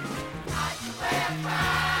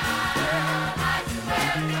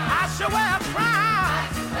 I swear